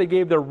Sabbath, they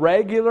gave their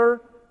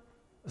regular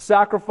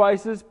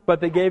sacrifices,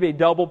 but they gave a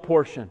double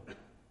portion.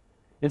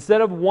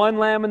 Instead of 1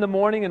 lamb in the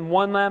morning and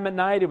 1 lamb at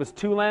night, it was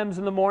 2 lambs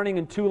in the morning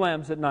and 2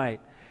 lambs at night.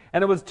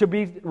 And it was to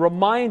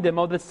remind them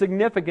of the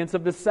significance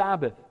of the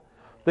Sabbath.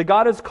 That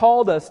God has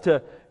called us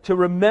to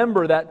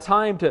remember that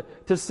time,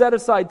 to set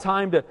aside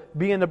time to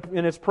be in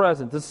His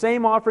presence. The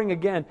same offering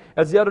again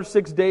as the other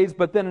 6 days,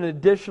 but then an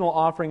additional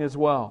offering as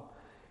well.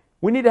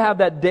 We need to have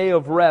that day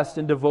of rest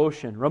and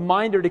devotion.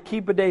 Reminder to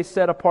keep a day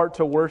set apart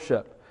to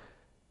worship.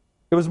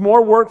 It was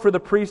more work for the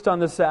priest on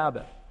the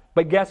Sabbath.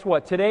 But guess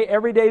what? Today,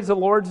 every day is the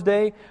Lord's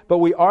day, but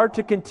we are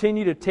to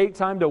continue to take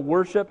time to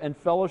worship and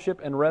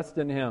fellowship and rest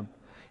in Him.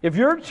 If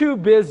you're too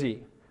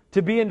busy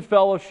to be in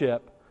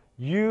fellowship,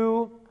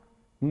 you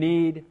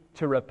need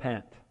to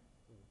repent.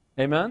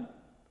 Amen?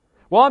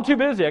 Well, I'm too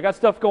busy. I got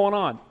stuff going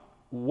on.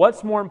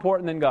 What's more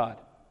important than God?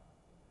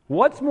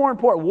 What's more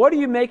important? What are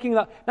you making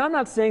up? Now, I'm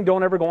not saying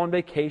don't ever go on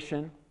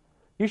vacation.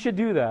 You should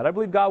do that. I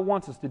believe God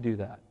wants us to do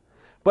that.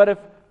 But if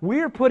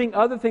we are putting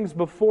other things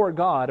before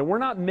God and we're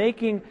not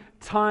making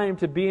time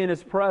to be in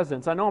His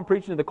presence, I know I'm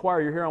preaching to the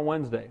choir, you're here on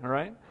Wednesday, all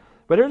right?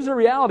 But here's the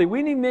reality.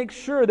 We need to make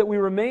sure that we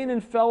remain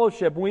in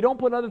fellowship and we don't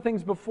put other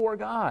things before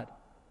God.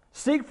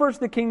 Seek first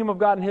the kingdom of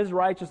God and His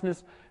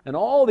righteousness, and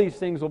all these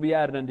things will be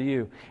added unto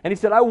you. And He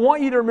said, I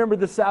want you to remember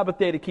the Sabbath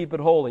day to keep it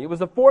holy. It was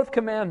the 4th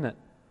commandment.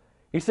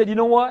 He said, you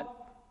know what?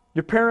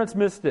 Your parents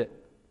missed it.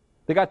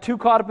 They got too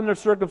caught up in their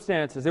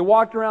circumstances. They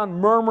walked around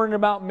murmuring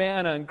about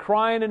manna and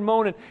crying and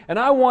moaning. And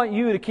I want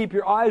you to keep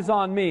your eyes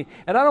on me.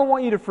 And I don't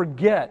want you to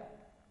forget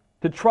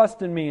to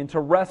trust in me and to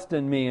rest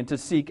in me and to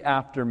seek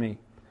after me.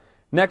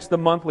 Next, the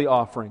monthly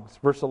offerings.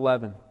 Verse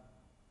 11.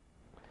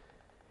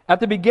 At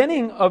the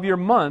beginning of your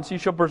months, you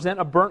shall present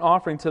a burnt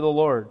offering to the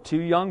Lord.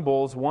 2 young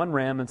bulls, 1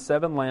 ram, and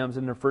 7 lambs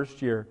in their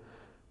first year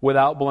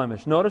without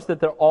blemish. Notice that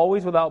they're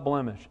always without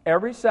blemish.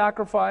 Every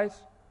sacrifice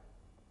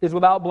is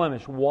without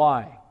blemish.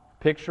 Why?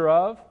 Picture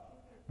of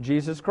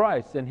Jesus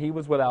Christ, and He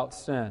was without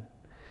sin.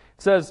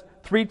 It says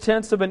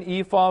 3/10 of an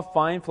ephah of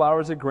fine flour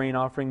as a grain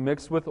offering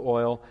mixed with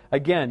oil.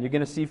 Again, you're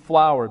going to see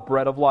flour,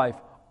 bread of life,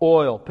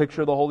 oil,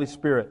 picture of the Holy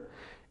Spirit.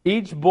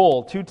 Each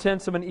bull,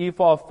 2/10 of an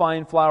ephah of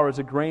fine flour as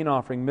a grain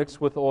offering mixed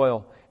with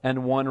oil,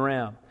 and 1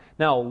 ram.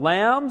 Now,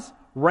 lambs,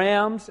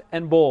 rams,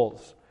 and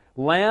bulls.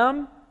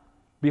 Lamb,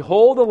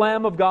 behold the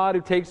Lamb of God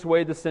who takes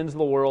away the sins of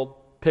the world.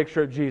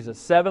 Picture of Jesus.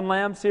 7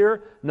 lambs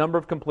here, number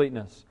of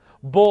completeness.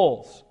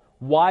 Bulls.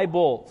 Why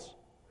bulls?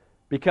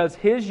 Because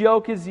His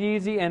yoke is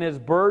easy and His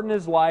burden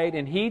is light,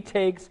 and He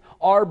takes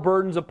our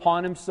burdens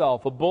upon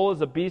Himself. A bull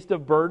is a beast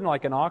of burden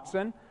like an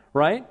oxen,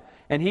 right?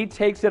 And He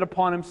takes it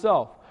upon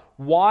Himself.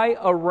 Why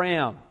a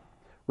ram?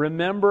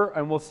 Remember,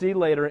 and we'll see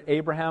later,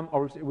 Abraham,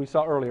 or we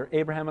saw earlier,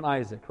 Abraham and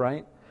Isaac,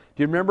 right?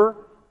 Do you remember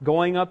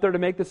going up there to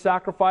make the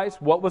sacrifice?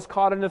 What was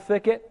caught in the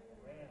thicket?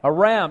 A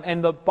ram.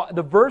 And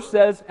the verse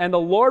says, and the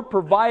Lord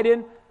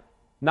provided,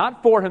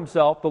 not for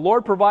Himself, the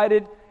Lord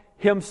provided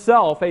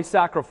Himself a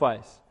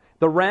sacrifice.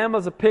 The ram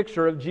is a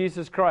picture of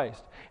Jesus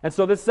Christ. And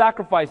so this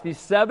sacrifice, these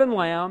 7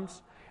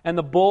 lambs and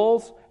the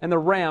bulls and the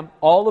ram,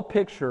 all a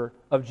picture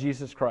of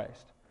Jesus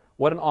Christ.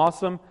 What an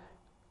awesome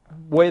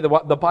way the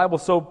Bible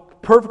is so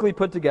perfectly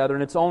put together,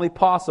 and it's only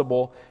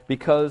possible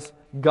because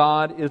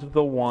God is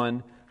the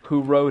one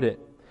who wrote it.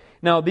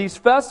 Now, these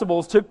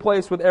festivals took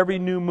place with every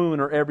new moon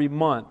or every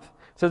month.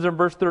 It says in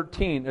verse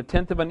 13,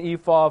 1/10 of an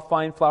ephah of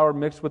fine flour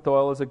mixed with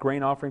oil as a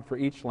grain offering for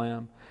each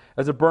lamb.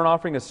 As a burnt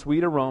offering, a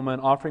sweet aroma, an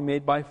offering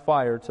made by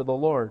fire to the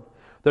Lord.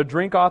 The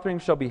drink offering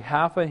shall be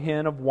 1/2 a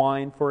hin of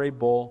wine for a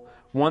bull,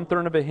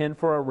 1/3 of a hin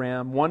for a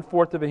ram,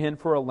 1/4 of a hin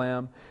for a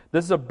lamb.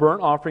 This is a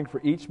burnt offering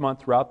for each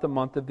month throughout the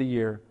month of the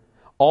year.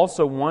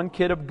 Also 1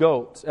 kid of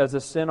goats as a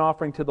sin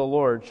offering to the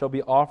Lord shall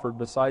be offered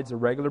besides the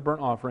regular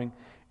burnt offering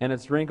and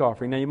its drink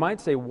offering. Now you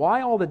might say, why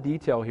all the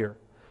detail here?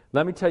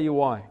 Let me tell you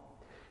why.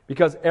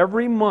 Because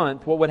every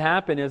month what would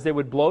happen is they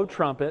would blow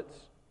trumpets.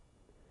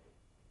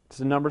 It's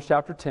in Numbers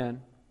chapter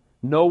 10.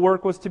 No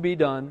work was to be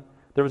done.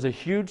 There was a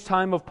huge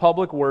time of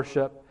public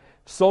worship,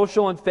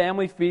 social and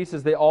family feasts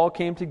as they all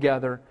came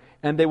together,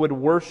 and they would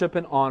worship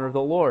and honor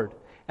the Lord.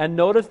 And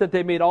notice that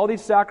they made all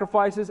these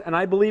sacrifices, and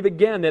I believe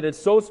again that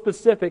it's so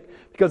specific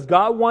because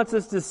God wants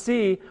us to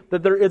see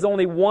that there is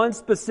only one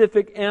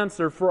specific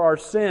answer for our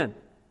sin.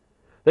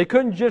 They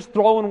couldn't just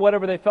throw in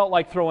whatever they felt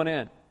like throwing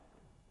in.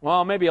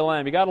 Well, maybe a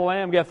lamb. You got a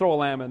lamb? You got to throw a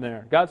lamb in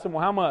there. Got some?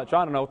 Well, how much?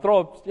 I don't know.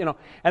 Throw,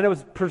 And it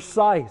was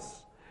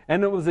precise.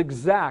 And it was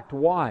exact.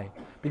 Why?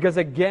 Because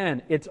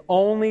again, it's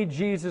only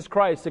Jesus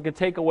Christ that can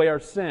take away our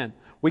sin.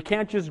 We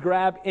can't just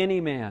grab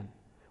any man.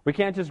 We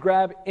can't just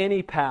grab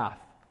any path.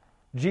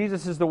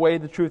 Jesus is the way,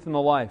 the truth, and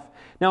the life.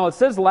 Now it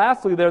says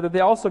lastly there that they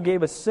also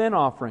gave a sin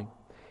offering.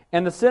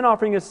 And the sin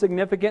offering is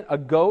significant, a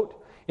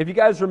goat. If you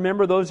guys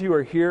remember, those of you who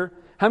are here,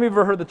 how many of you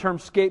have ever heard the term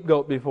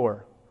scapegoat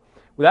before?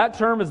 Well, that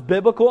term is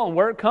biblical, and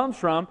where it comes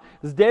from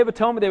is Day of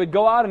Atonement. They would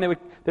go out and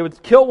they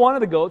would kill one of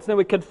the goats, and they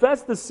would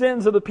confess the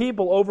sins of the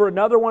people over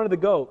another one of the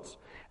goats.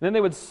 And then they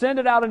would send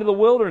it out into the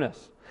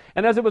wilderness.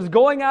 And as it was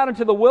going out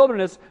into the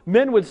wilderness,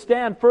 men would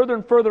stand further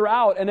and further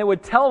out, and they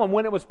would tell them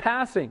when it was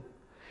passing.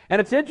 And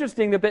it's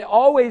interesting that they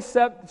always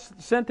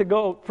sent the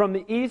goat from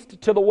the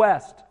east to the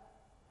west.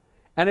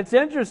 And it's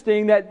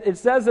interesting that it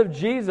says of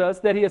Jesus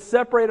that He has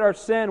separated our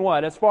sin,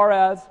 what? As far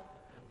as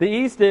the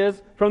east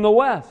is from the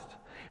west.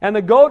 And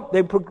the goat,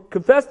 they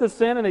confessed the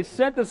sin, and they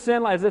sent the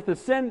sin as if the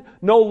sin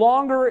no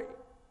longer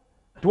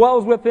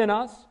dwells within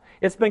us.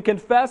 It's been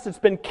confessed. It's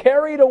been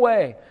carried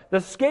away. The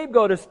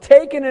scapegoat has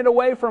taken it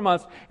away from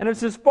us. And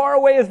it's as far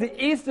away as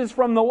the east is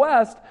from the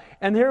west.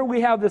 And here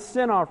we have the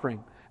sin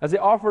offering as they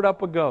offered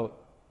up a goat.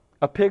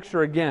 A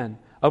picture again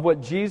of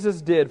what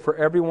Jesus did for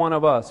every one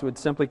of us who would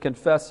simply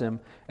confess Him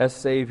as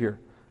Savior.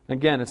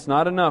 Again, it's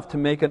not enough to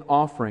make an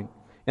offering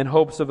in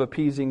hopes of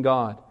appeasing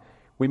God.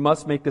 We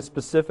must make the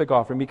specific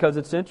offering because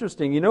it's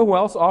interesting. You know who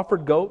else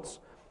offered goats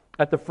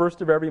at the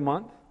first of every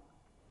month?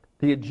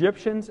 The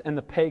Egyptians and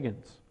the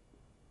pagans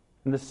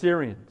and the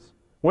Syrians.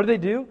 What did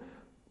they do?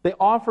 They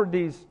offered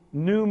these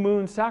new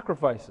moon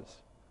sacrifices.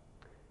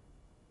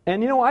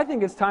 And I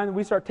think it's time that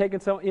we start taking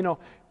some,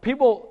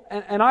 people,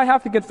 and I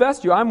have to confess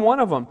to you, I'm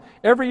one of them.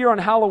 Every year on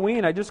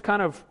Halloween, I just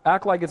kind of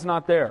act like it's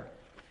not there.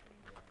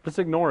 Just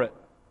ignore it.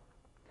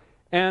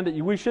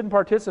 And we shouldn't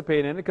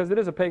participate in it because it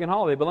is a pagan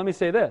holiday. But let me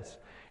say this.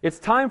 It's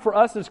time for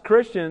us as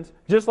Christians,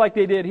 just like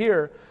they did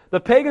here. The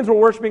pagans were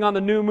worshiping on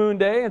the new moon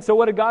day, and so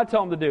what did God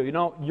tell them to do?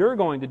 You're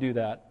going to do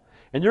that.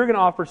 And you're going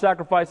to offer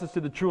sacrifices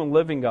to the true and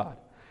living God.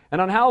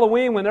 And on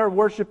Halloween, when they're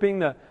worshiping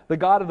the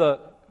God of the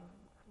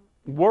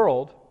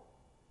world,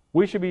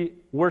 we should be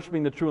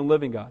worshiping the true and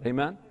living God.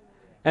 Amen?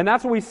 And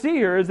that's what we see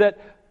here, is that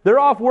they're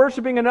off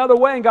worshiping another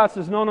way, and God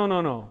says,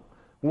 no.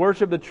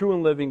 Worship the true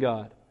and living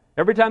God.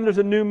 Every time there's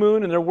a new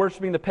moon and they're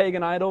worshiping the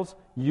pagan idols,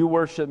 you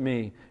worship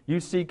me.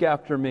 You seek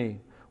after me.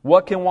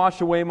 What can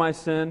wash away my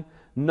sin?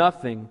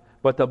 Nothing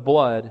but the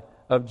blood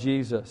of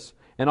Jesus.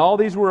 And all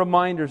these were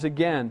reminders,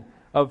 again,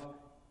 of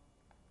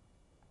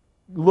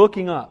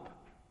looking up.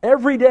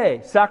 Every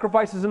day,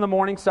 sacrifices in the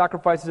morning,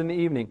 sacrifices in the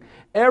evening.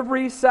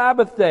 Every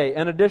Sabbath day,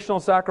 an additional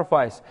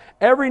sacrifice.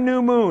 Every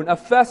new moon, a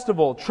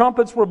festival.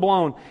 Trumpets were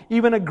blown.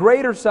 Even a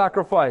greater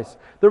sacrifice.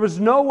 There was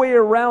no way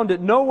around it.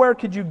 Nowhere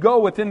could you go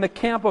within the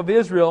camp of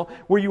Israel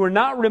where you were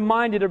not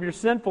reminded of your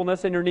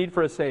sinfulness and your need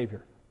for a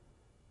Savior.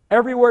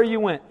 Everywhere you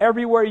went,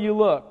 everywhere you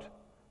looked.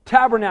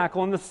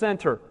 Tabernacle in the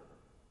center.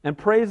 And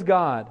praise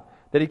God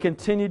that He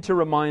continued to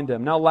remind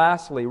them. Now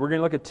lastly, we're going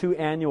to look at 2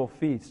 annual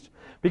feasts.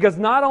 Because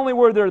not only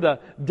were there the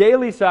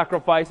daily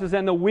sacrifices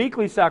and the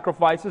weekly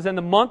sacrifices and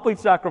the monthly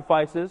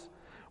sacrifices,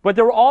 but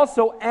there were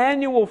also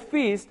annual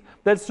feasts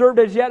that served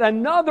as yet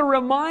another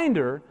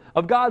reminder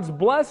of God's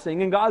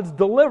blessing and God's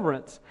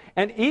deliverance.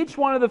 And each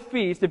one of the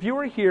feasts, if you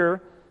were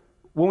here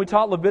when we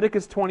taught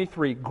Leviticus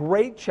 23,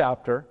 great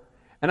chapter,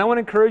 and I want to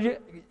encourage you,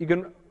 you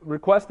can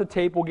request the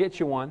tape, we'll get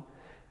you one.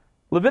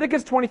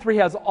 Leviticus 23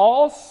 has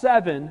all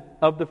 7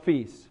 of the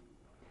feasts.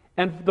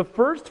 And the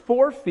first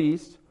 4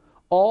 feasts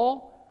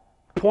all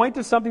point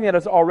to something that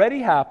has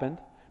already happened,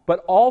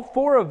 but all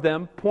 4 of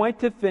them point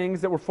to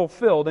things that were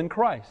fulfilled in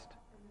Christ.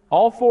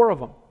 All 4 of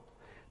them.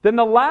 Then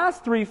the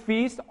last 3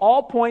 feasts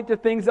all point to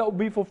things that will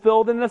be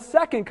fulfilled in the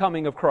second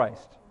coming of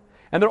Christ.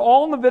 And they're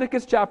all in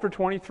Leviticus chapter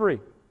 23.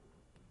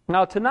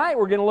 Now tonight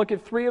we're going to look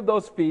at 3 of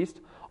those feasts,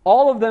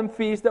 all of them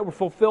feasts that were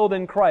fulfilled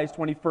in Christ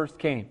when He first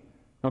came.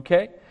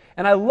 Okay?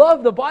 And I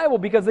love the Bible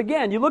because,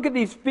 again, you look at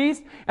these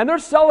feasts and they're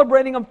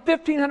celebrating them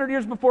 1,500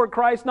 years before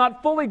Christ,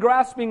 not fully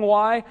grasping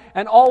why,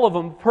 and all of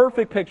them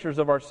perfect pictures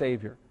of our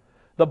Savior.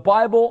 The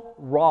Bible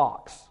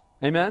rocks.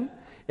 Amen?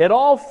 It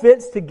all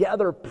fits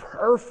together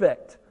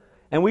perfect.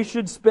 And we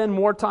should spend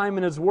more time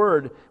in His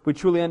Word if we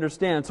truly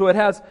understand. So it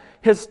has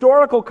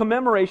historical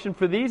commemoration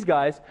for these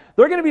guys.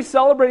 They're going to be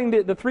celebrating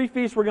the 3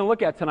 feasts we're going to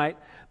look at tonight.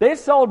 They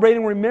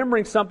celebrated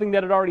remembering something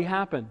that had already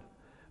happened.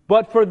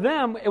 But for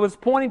them, it was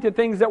pointing to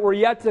things that were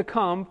yet to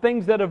come,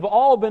 things that have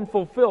all been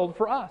fulfilled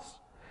for us.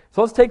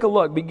 So let's take a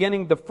look.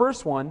 Beginning, the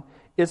first one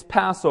is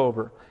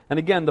Passover. And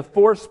again, the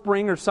 4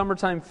 spring or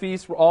summertime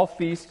feasts were all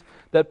feasts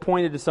that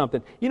pointed to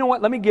something. You know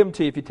what? Let me give them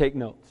to you if you take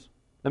notes.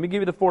 Let me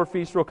give you the 4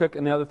 feasts real quick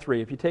and the other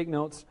 3. If you take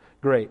notes,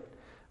 great.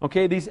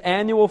 Okay, these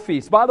annual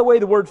feasts. By the way,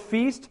 the word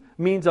feast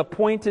means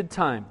appointed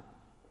time.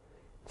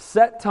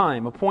 Set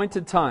time,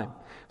 appointed time.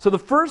 So the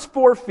first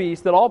 4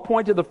 feasts that all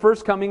point to the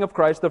first coming of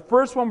Christ, the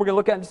first one we're going to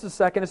look at in just a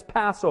second is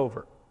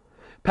Passover.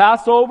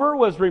 Passover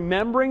was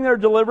remembering their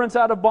deliverance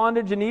out of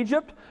bondage in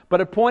Egypt, but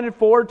it pointed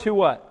forward to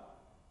what?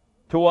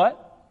 To what?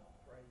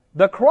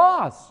 The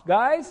cross,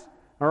 guys.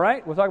 All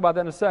right, we'll talk about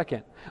that in a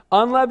second.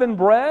 Unleavened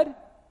bread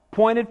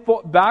pointed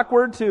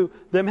backward to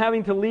them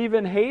having to leave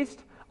in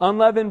haste.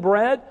 Unleavened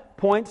bread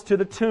points to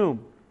the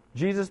tomb,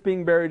 Jesus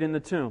being buried in the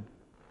tomb.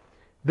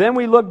 Then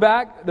we look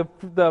back,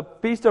 the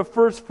Feast of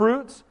First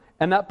Fruits,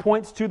 and that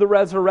points to the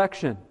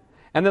resurrection.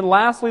 And then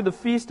lastly, the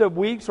Feast of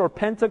Weeks or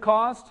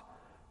Pentecost.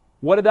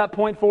 What did that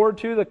point forward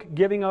to? The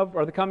giving of,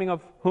 or the coming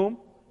of whom?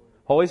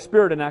 Holy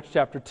Spirit in Acts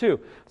chapter 2.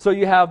 So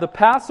you have the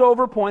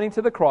Passover pointing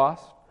to the cross,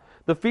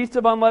 the Feast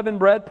of Unleavened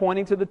Bread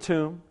pointing to the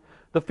tomb,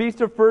 the Feast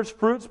of First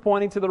Fruits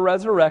pointing to the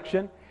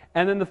resurrection,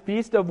 and then the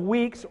Feast of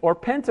Weeks or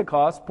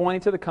Pentecost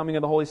pointing to the coming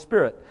of the Holy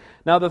Spirit.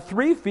 Now the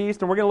 3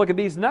 feasts, and we're going to look at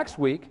these next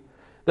week,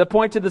 that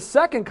point to the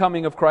second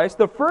coming of Christ.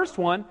 The first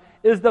one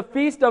is the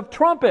Feast of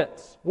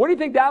Trumpets. What do you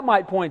think that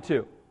might point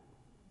to?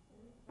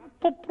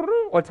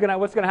 What's going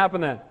to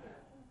happen then?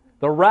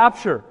 The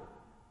rapture,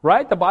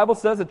 right? The Bible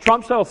says the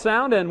trump shall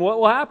sound and what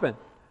will happen?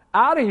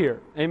 Out of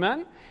here.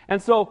 Amen? And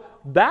so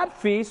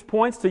that feast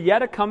points to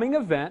yet a coming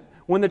event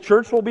when the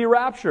church will be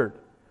raptured.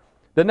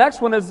 The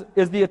next one is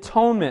the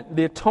atonement,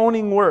 the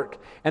atoning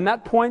work. And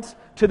that points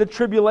to the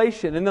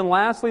tribulation. And then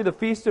lastly, the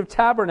Feast of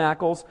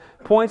Tabernacles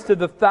points to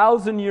the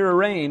 1,000-year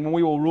reign when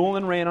we will rule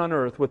and reign on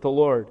earth with the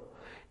Lord.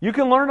 You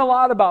can learn a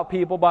lot about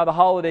people by the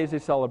holidays they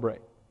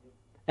celebrate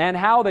and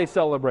how they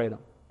celebrate them.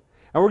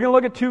 And we're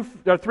going to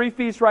look at 3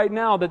 feasts right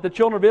now that the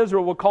children of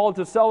Israel were called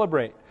to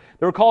celebrate.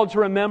 They were called to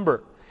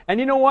remember. And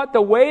you know what?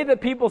 The way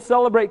that people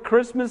celebrate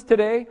Christmas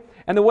today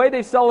and the way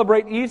they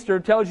celebrate Easter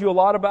tells you a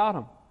lot about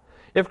them.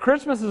 If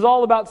Christmas is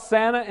all about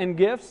Santa and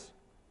gifts,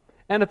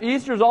 and if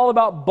Easter is all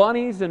about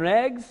bunnies and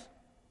eggs,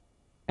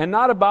 and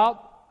not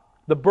about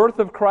the birth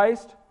of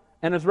Christ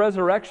and His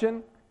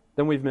resurrection,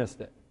 then we've missed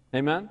it.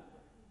 Amen?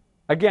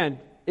 Again,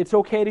 it's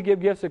okay to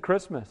give gifts at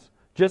Christmas,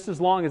 just as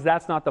long as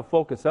that's not the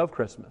focus of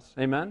Christmas.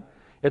 Amen?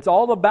 It's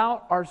all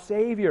about our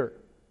Savior.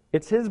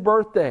 It's His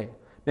birthday.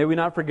 May we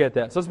not forget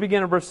that. So let's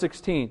begin in verse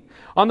 16.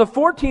 On the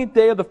 14th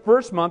day of the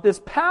first month is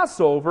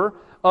Passover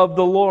of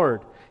the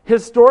Lord,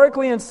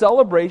 historically in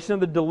celebration of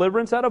the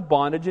deliverance out of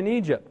bondage in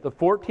Egypt. The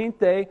 14th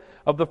day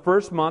of the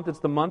first month, it's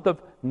the month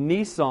of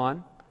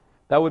Nisan.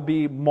 That would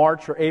be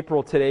March or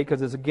April today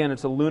because,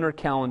 it's a lunar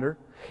calendar.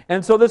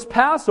 And so this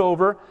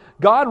Passover,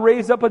 God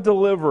raised up a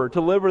deliverer to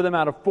deliver them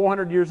out of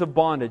 400 years of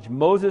bondage.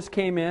 Moses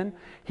came in.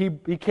 He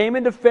came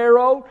into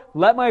Pharaoh,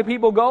 let my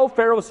people go.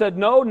 Pharaoh said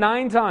no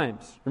 9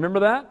 times. Remember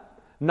that?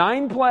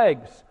 9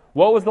 plagues.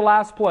 What was the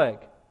last plague?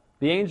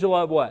 The angel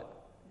of what?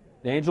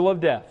 The angel of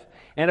death.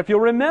 And if you'll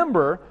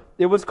remember,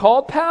 it was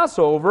called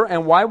Passover.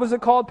 And why was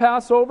it called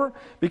Passover?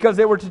 Because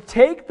they were to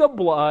take the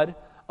blood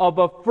of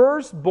a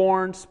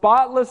firstborn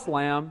spotless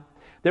lamb.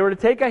 They were to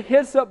take a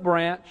hyssop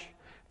branch,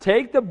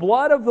 take the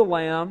blood of the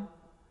lamb,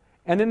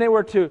 and then they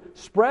were to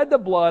spread the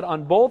blood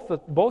on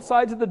both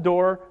sides of the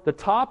door, the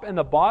top and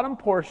the bottom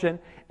portion.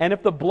 And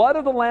if the blood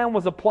of the lamb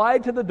was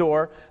applied to the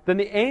door, then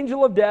the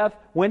angel of death,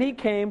 when he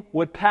came,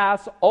 would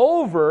pass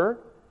over,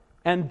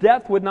 and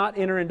death would not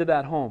enter into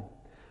that home.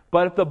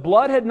 But if the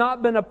blood had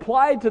not been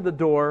applied to the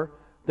door,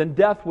 then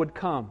death would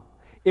come.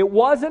 It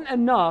wasn't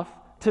enough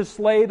to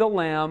slay the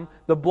lamb.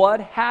 The blood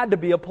had to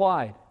be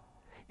applied.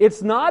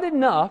 It's not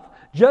enough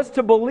just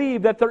to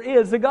believe that there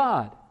is a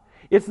God.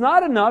 It's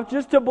not enough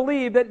just to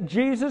believe that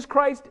Jesus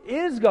Christ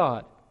is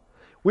God.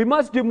 We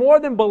must do more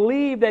than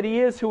believe that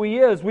He is who He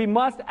is. We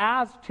must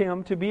ask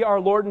Him to be our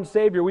Lord and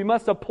Savior. We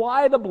must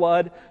apply the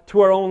blood to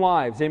our own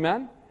lives.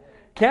 Amen?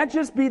 Can't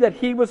just be that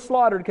He was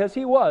slaughtered, because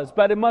He was,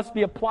 but it must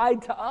be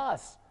applied to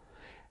us.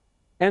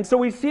 And so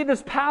we see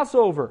this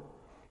Passover,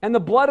 and the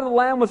blood of the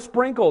lamb was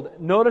sprinkled.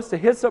 Notice the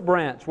hyssop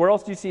branch. Where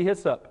else do you see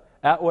hyssop?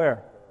 At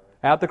where?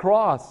 At the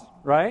cross,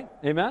 right?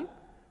 Amen?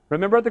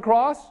 Remember at the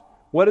cross?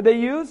 What did they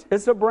use?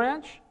 Hyssop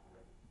branch?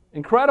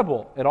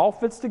 Incredible. It all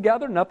fits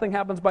together. Nothing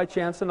happens by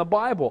chance in the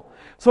Bible.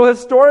 So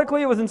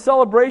historically, it was in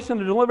celebration of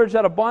the deliverance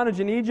out of bondage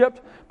in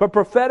Egypt, but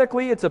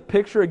prophetically, it's a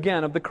picture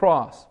again of the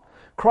cross.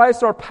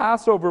 Christ, our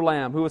Passover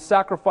lamb, who was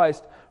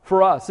sacrificed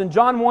for us. In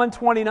John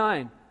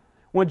 1:29,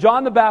 when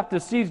John the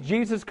Baptist sees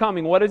Jesus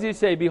coming, what does he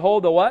say?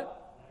 Behold, the what?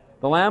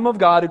 The Lamb of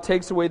God who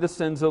takes away the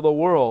sins of the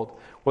world.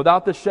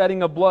 Without the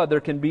shedding of blood,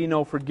 there can be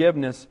no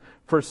forgiveness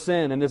for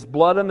sin. And His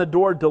blood on the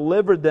door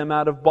delivered them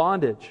out of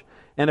bondage.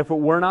 And if it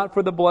were not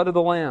for the blood of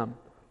the Lamb,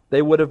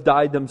 they would have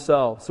died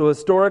themselves. So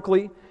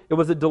historically, it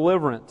was a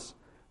deliverance.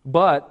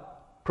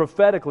 But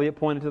Prophetically, it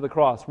pointed to the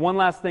cross. One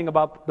last thing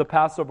about the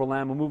Passover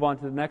lamb. We'll move on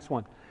to the next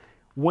one.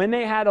 When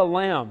they had a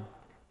lamb,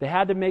 they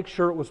had to make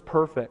sure it was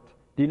perfect.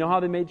 Do you know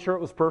how they made sure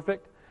it was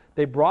perfect?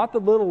 They brought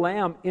the little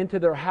lamb into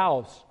their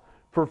house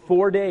for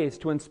 4 days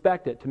to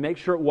inspect it, to make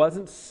sure it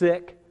wasn't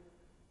sick,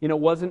 it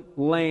wasn't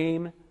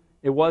lame,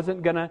 it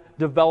wasn't going to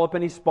develop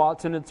any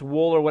spots in its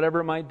wool or whatever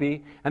it might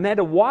be. And they had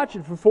to watch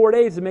it for 4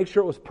 days to make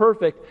sure it was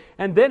perfect.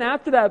 And then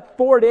after that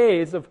 4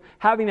 days of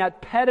having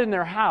that pet in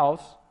their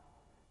house,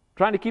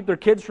 trying to keep their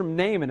kids from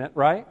naming it,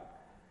 right?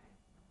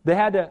 They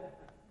had to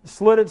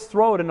slit its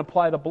throat and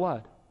apply the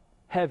blood.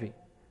 Heavy.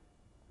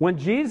 When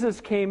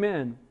Jesus came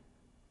in,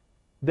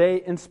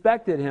 they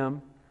inspected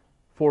him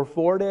for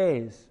 4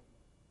 days,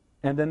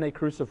 and then they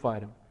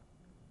crucified him.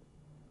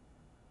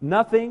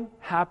 Nothing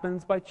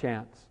happens by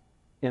chance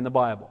in the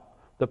Bible.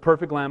 The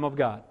perfect Lamb of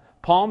God.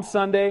 Palm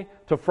Sunday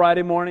to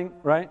Friday morning,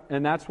 right?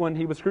 And that's when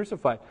he was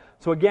crucified.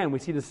 So again, we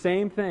see the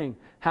same thing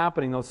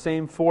happening, those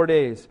same 4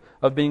 days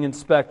of being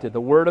inspected. The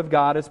Word of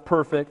God is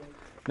perfect.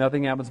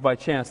 Nothing happens by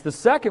chance. The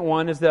second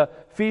one is the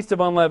Feast of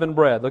Unleavened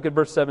Bread. Look at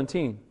verse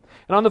 17.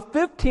 And on the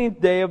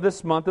 15th day of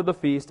this month of the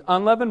feast,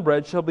 unleavened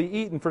bread shall be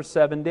eaten for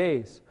 7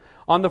 days.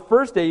 On the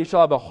first day you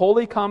shall have a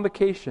holy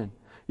convocation.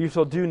 You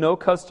shall do no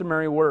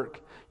customary work.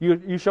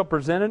 You shall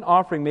present an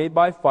offering made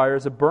by fire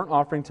as a burnt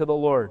offering to the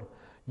Lord.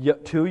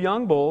 2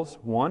 young bulls,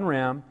 1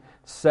 ram,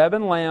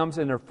 7 lambs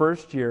in their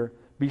first year.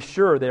 Be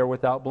sure they are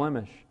without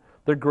blemish.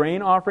 The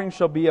grain offering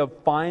shall be of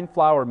fine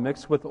flour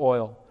mixed with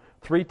oil.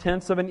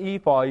 3/10 of an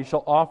ephah you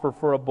shall offer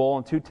for a bull,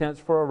 and 2/10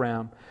 for a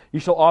ram. You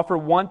shall offer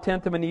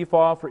 1/10 of an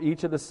ephah for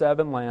each of the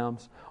 7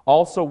 lambs.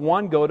 Also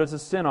 1 goat as a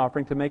sin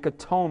offering to make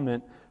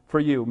atonement for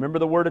you. Remember,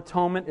 the word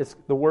atonement is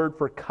the word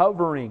for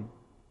covering.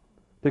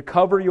 To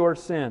cover your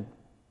sin.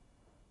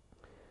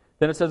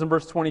 Then it says in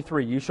verse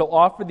 23, you shall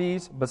offer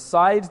these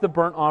besides the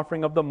burnt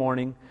offering of the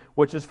morning,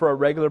 which is for a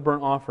regular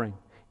burnt offering.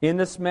 In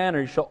this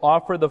manner you shall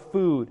offer the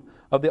food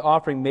of the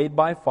offering made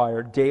by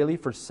fire daily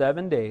for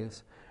 7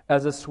 days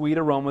as a sweet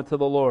aroma to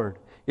the Lord.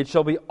 It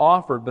shall be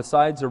offered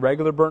besides the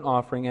regular burnt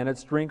offering and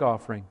its drink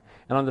offering.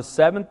 And on the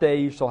 7th day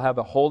you shall have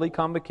a holy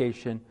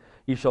convocation.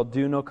 You shall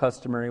do no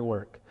customary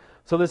work.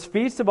 So this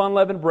Feast of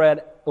Unleavened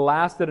Bread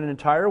lasted an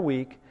entire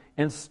week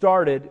and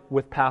started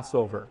with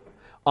Passover.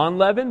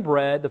 Unleavened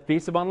bread, the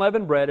Feast of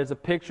Unleavened Bread, is a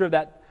picture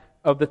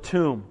of the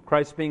tomb,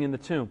 Christ being in the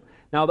tomb.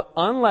 Now the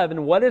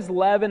unleavened, what is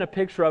leaven a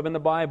picture of in the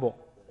Bible?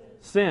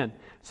 Sin.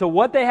 So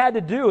what they had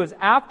to do is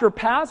after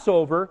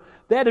Passover,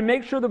 they had to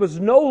make sure there was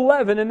no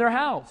leaven in their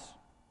house.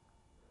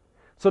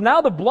 So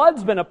now the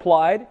blood's been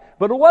applied,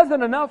 but it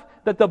wasn't enough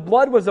that the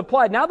blood was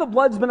applied. Now the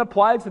blood's been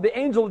applied, so the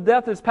angel of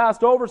death has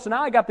passed over, so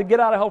now I got the get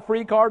out of hell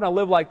free card and I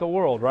live like the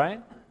world,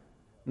 right?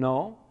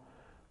 No.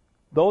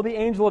 Though the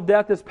angel of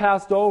death has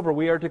passed over,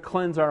 we are to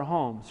cleanse our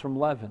homes from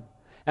leaven.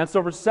 And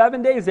so for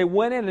 7 days they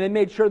went in and they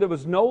made sure there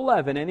was no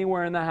leaven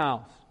anywhere in the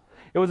house.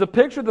 It was a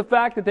picture of the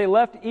fact that they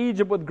left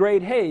Egypt with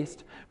great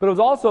haste, but it was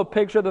also a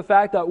picture of the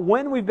fact that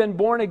when we've been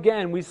born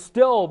again, we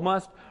still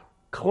must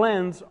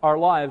cleanse our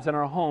lives and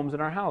our homes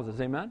and our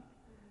houses. Amen?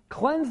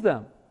 Cleanse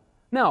them.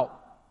 Now,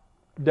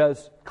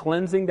 does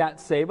cleansing that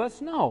save us?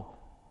 No.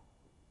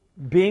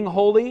 Being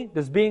holy,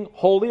 does being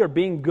holy or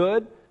being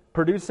good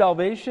produce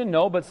salvation?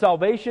 No, but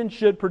salvation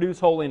should produce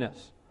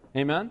holiness.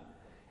 Amen?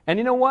 And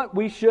you know what?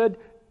 We should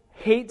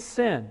hate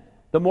sin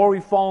the more we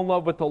fall in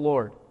love with the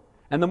Lord.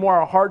 And the more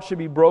our hearts should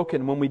be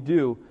broken when we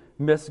do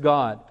miss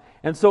God.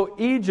 And so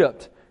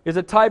Egypt is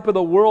a type of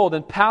the world,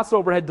 and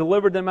Passover had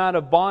delivered them out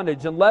of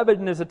bondage. And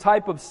leaven is a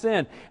type of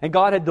sin, and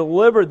God had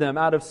delivered them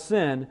out of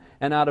sin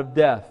and out of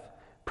death.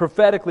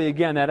 Prophetically,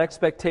 again, that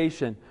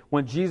expectation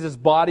when Jesus'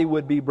 body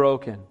would be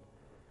broken.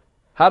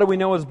 How do we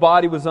know His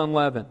body was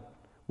unleavened?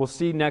 We'll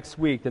see next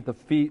week that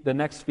the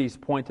next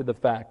feast point to the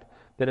fact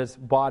that His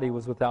body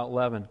was without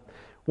leaven.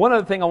 One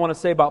other thing I want to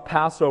say about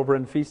Passover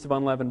and Feast of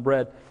Unleavened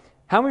Bread.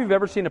 How many of you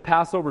have ever seen a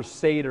Passover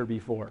Seder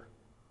before?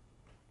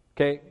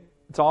 Okay,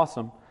 it's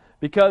awesome.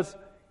 Because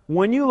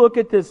when you look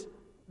at this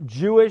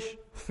Jewish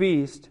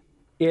feast,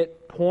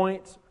 it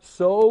points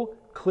so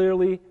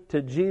clearly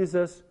to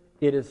Jesus,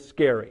 it is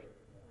scary.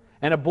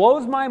 And it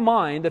blows my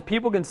mind that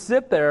people can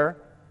sit there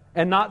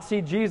and not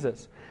see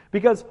Jesus.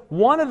 Because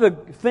one of the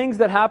things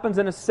that happens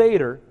in a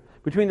Seder,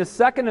 between the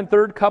second and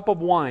third cup of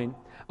wine,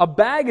 a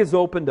bag is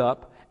opened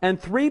up, and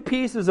 3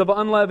 pieces of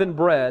unleavened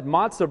bread,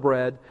 matzah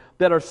bread,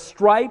 that are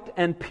striped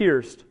and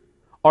pierced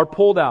are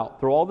pulled out.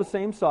 They're all the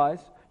same size.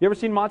 You ever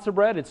seen matzah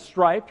bread? It's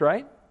striped,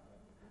 right?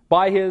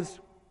 By His,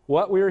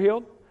 what, we were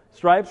healed?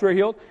 Stripes we were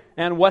healed.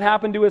 And what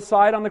happened to His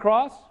side on the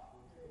cross?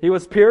 He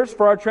was pierced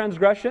for our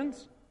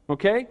transgressions.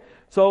 Okay?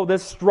 So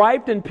this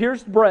striped and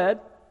pierced bread,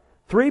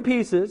 3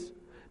 pieces,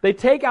 they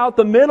take out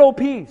the middle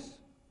piece.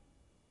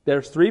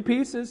 There's 3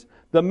 pieces.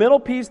 The middle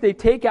piece they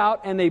take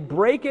out and they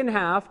break in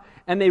half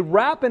and they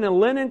wrap in a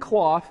linen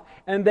cloth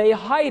and they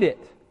hide it.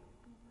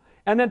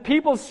 And then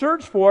people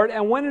search for it,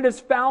 and when it is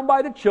found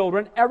by the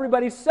children,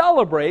 everybody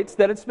celebrates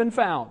that it's been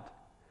found.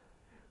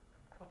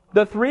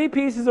 The 3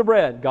 pieces of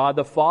bread, God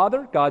the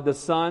Father, God the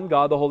Son,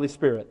 God the Holy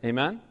Spirit.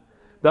 Amen?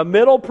 The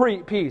middle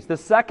piece, the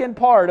second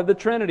part of the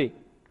Trinity.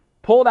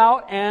 Pulled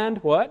out and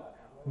what?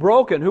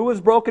 Broken. Who was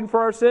broken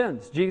for our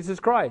sins? Jesus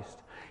Christ.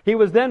 He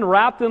was then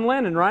wrapped in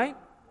linen, right?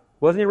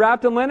 Wasn't he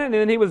wrapped in linen? And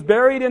then he was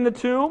buried in the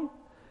tomb.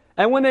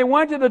 And when they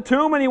went to the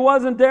tomb and he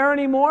wasn't there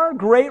anymore,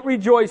 great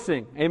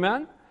rejoicing.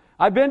 Amen?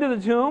 I've been to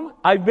the tomb.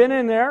 I've been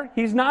in there.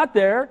 He's not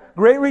there.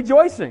 Great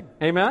rejoicing.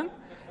 Amen?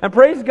 And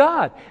praise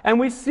God. And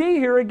we see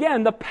here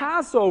again the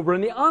Passover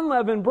and the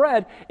unleavened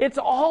bread. It's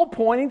all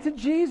pointing to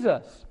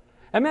Jesus.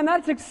 And man,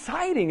 that's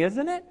exciting,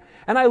 isn't it?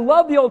 And I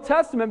love the Old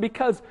Testament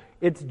because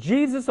it's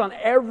Jesus on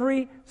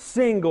every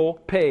single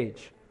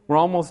page. We're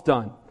almost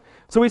done.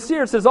 So we see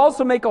here, it says,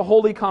 also make a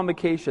holy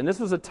convocation. This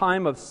was a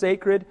time of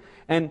sacred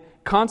and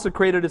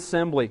consecrated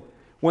assembly,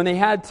 when they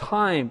had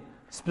time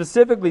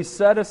specifically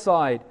set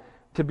aside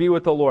to be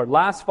with the Lord.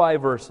 Last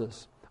 5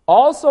 verses.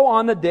 Also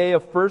on the day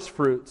of first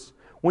fruits,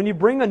 when you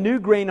bring a new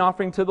grain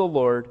offering to the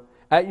Lord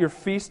at your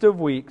Feast of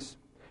Weeks,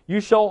 you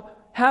shall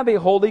have a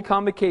holy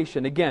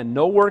convocation. Again,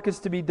 no work is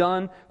to be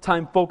done,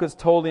 time focused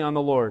totally on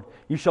the Lord.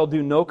 You shall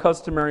do no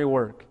customary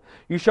work.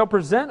 You shall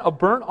present a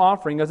burnt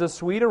offering as a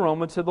sweet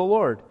aroma to the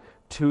Lord.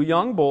 2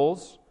 young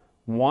bulls,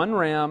 1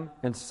 ram,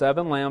 and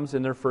 7 lambs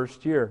in their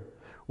first year.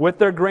 With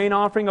their grain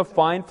offering of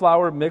fine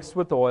flour mixed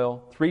with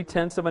oil,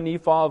 3/10 of an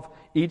ephah of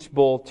each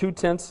bull,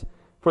 2/10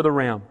 for the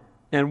ram,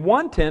 and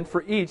 1/10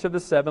 for each of the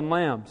 7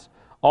 lambs.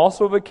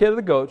 Also of a kid of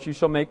the goats you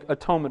shall make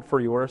atonement for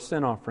you, or a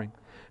sin offering.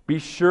 Be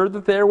sure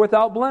that they are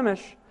without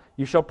blemish.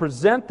 You shall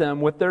present them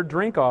with their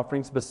drink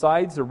offerings,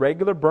 besides the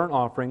regular burnt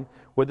offering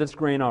with its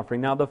grain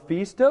offering. Now the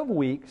Feast of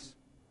Weeks,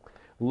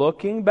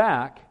 looking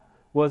back,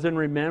 was in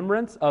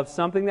remembrance of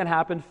something that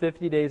happened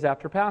 50 days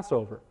after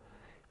Passover.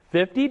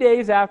 50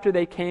 days after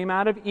they came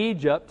out of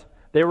Egypt,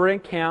 they were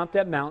encamped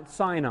at Mount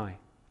Sinai.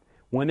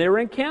 When they were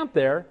encamped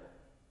there,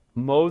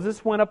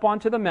 Moses went up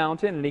onto the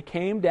mountain and he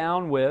came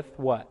down with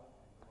what?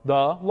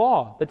 The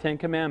law, the 10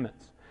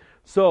 Commandments.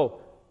 So,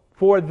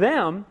 for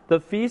them,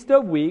 the Feast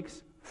of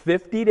Weeks,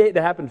 50 days,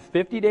 that happened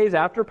 50 days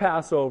after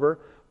Passover,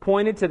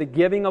 pointed to the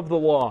giving of the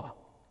law.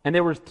 And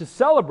they were to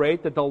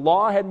celebrate that the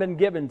law had been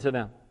given to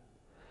them.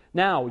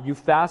 Now, you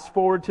fast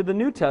forward to the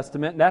New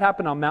Testament. That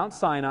happened on Mount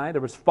Sinai.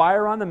 There was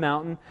fire on the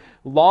mountain.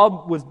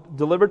 Law was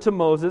delivered to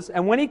Moses.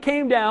 And when he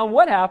came down,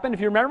 what happened?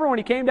 If you remember, when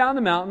he came down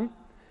the mountain,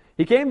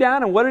 he came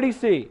down and what did he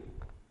see?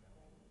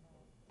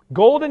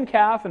 Golden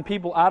calf and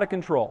people out of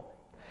control.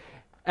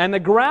 And the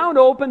ground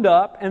opened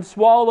up and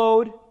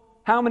swallowed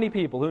how many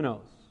people? Who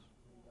knows?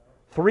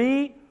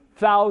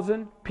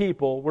 3,000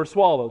 people were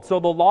swallowed. So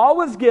the law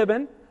was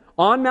given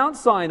on Mount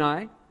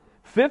Sinai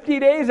 50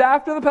 days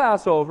after the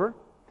Passover.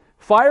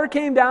 Fire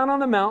came down on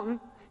the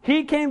mountain.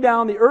 Heat came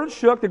down. The earth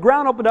shook. The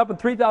ground opened up and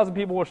 3,000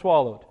 people were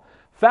swallowed.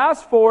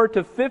 Fast forward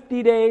to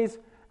 50 days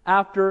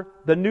after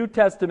the New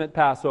Testament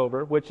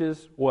Passover, which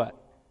is what?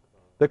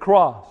 The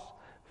cross.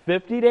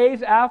 50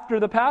 days after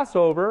the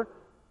Passover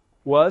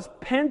was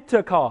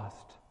Pentecost.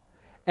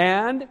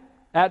 And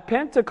at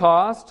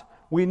Pentecost,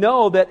 we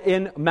know that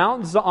on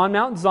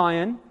Mount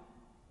Zion,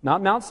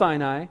 not Mount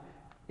Sinai,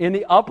 in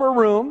the upper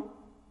room,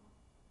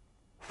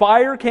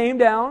 fire came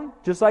down,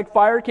 just like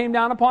fire came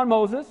down upon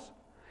Moses.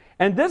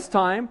 And this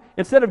time,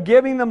 instead of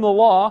giving them the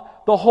law,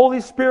 the Holy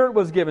Spirit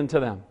was given to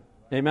them.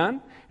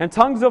 Amen? And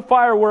tongues of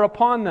fire were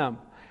upon them.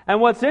 And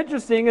what's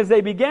interesting is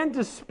they began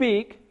to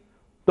speak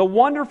the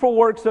wonderful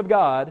works of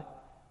God.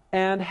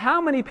 And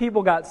how many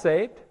people got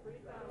saved?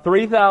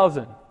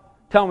 3,000.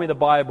 Tell me the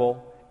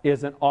Bible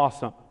isn't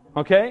awesome.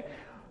 Okay?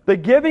 The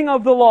giving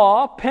of the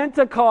law,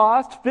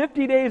 Pentecost,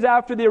 50 days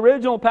after the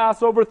original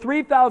Passover,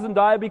 3,000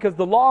 died because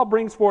the law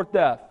brings forth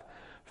death.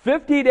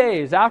 50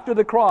 days after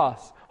the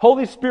cross,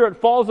 Holy Spirit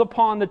falls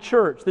upon the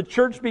church. The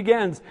church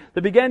begins.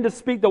 They begin to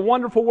speak the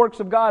wonderful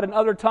works of God in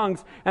other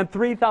tongues, and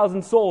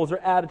 3,000 souls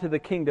are added to the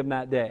kingdom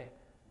that day.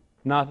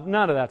 None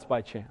of that's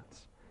by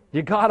chance.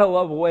 You gotta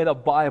love the way the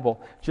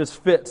Bible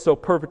just fits so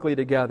perfectly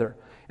together.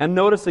 And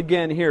notice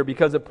again here,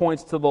 because it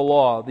points to the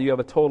law, that you have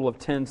a total of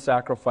 10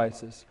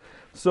 sacrifices.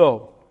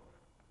 So,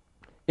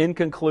 in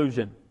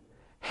conclusion,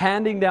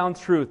 handing down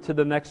truth to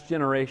the next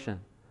generation,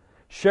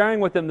 sharing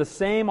with them the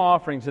same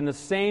offerings and the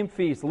same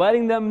feasts,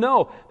 letting them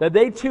know that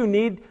they too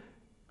need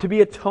to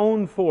be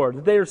atoned for,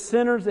 that they are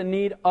sinners in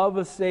need of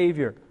a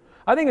Savior.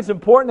 I think it's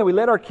important that we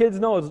let our kids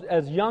know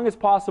as young as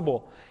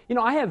possible. You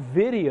know, I have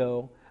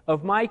video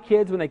of my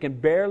kids when they can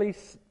barely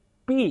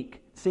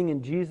speak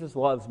singing "Jesus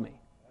Loves Me."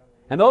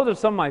 And those are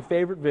some of my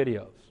favorite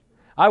videos.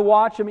 I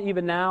watch them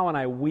even now and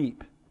I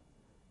weep.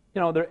 You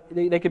know,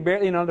 they can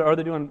barely, you know, or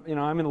they're doing, you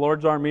know, "I'm in the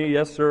Lord's army,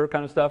 yes sir,"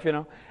 kind of stuff, you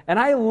know. And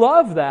I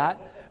love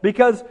that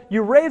because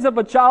you raise up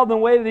a child in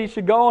the way that he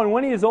should go, and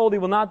when he is old, he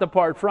will not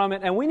depart from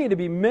it. And we need to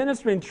be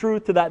ministering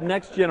truth to that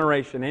next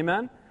generation,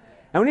 amen?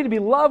 And we need to be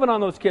loving on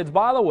those kids.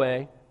 By the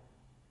way,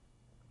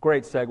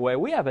 great segue,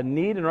 we have a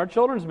need in our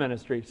children's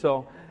ministry.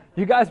 So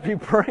you guys be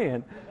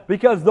praying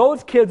because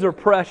those kids are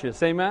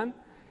precious, amen?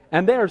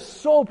 And they are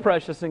so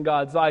precious in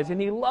God's eyes, and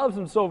He loves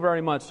them so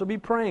very much. So be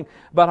praying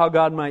about how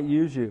God might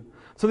use you.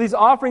 So these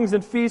offerings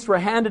and feasts were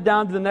handed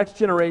down to the next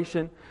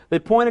generation. They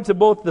pointed to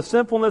both the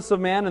sinfulness of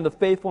man and the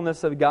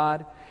faithfulness of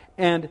God.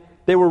 And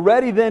they were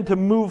ready then to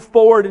move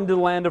forward into the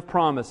land of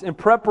promise in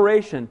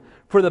preparation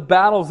for the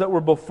battles that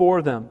were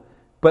before them.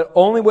 But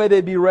only way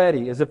they'd be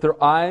ready is if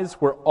their eyes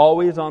were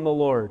always on the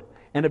Lord.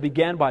 And it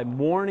began by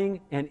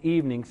morning and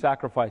evening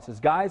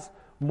sacrifices. Guys,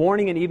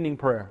 morning and evening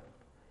prayer.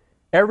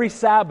 Every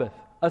Sabbath,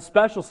 a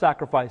special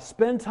sacrifice.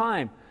 Spend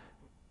time.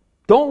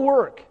 Don't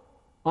work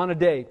on a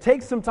day.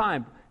 Take some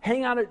time.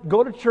 Hang out,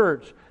 go to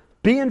church.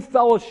 Be in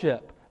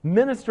fellowship.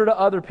 Minister to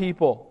other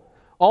people.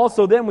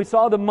 Also, then we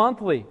saw the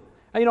monthly.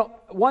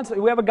 Once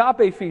we have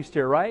Agape Feast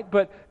here, right?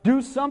 But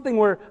do something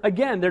where,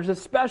 again, there's a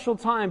special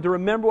time to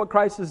remember what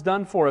Christ has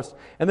done for us.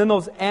 And then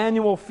those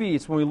annual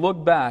feasts when we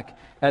look back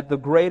at the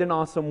great and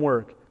awesome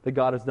work that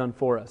God has done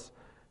for us.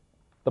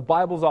 The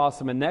Bible's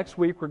awesome. And next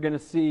week we're going to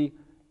see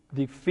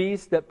the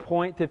feasts that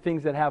point to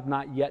things that have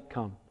not yet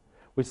come.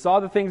 We saw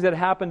the things that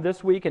happened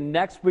this week, and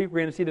next week we're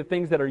going to see the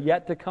things that are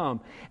yet to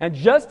come. And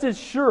just as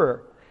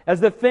sure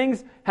as the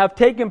things have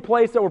taken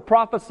place that were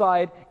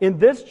prophesied in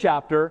this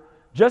chapter,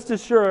 just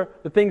as sure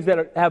the things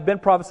that have been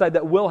prophesied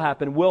that will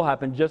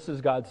happen just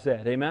as God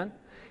said. Amen?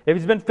 If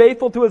He's been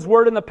faithful to His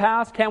Word in the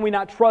past, can we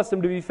not trust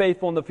Him to be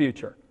faithful in the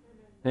future?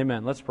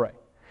 Amen. Let's pray.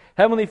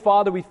 Heavenly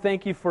Father, we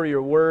thank You for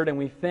Your Word, and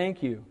we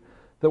thank You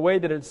the way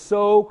that it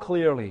so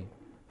clearly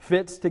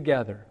fits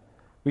together.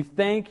 We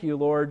thank You,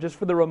 Lord, just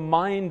for the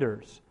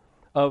reminders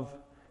of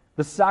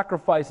the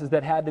sacrifices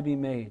that had to be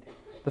made.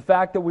 The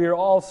fact that we are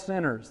all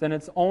sinners, and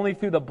it's only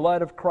through the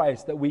blood of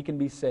Christ that we can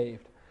be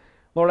saved.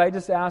 Lord, I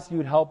just ask You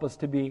would help us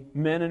to be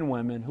men and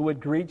women who would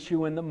greet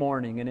You in the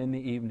morning and in the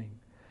evening.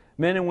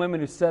 Men and women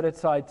who set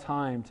aside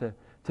time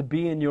to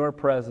be in Your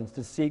presence,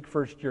 to seek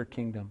first Your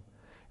kingdom.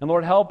 And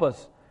Lord, help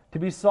us to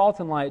be salt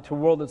and light to a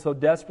world that so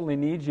desperately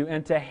needs You,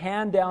 and to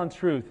hand down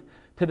truth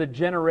to the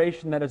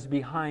generation that is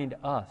behind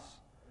us.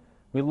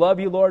 We love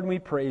You, Lord, and we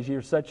praise You.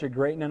 You're such a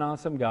great and an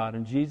awesome God.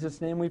 In Jesus'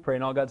 name we pray.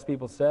 And all God's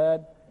people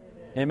said,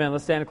 Amen.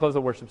 Let's stand and close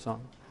the worship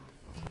song.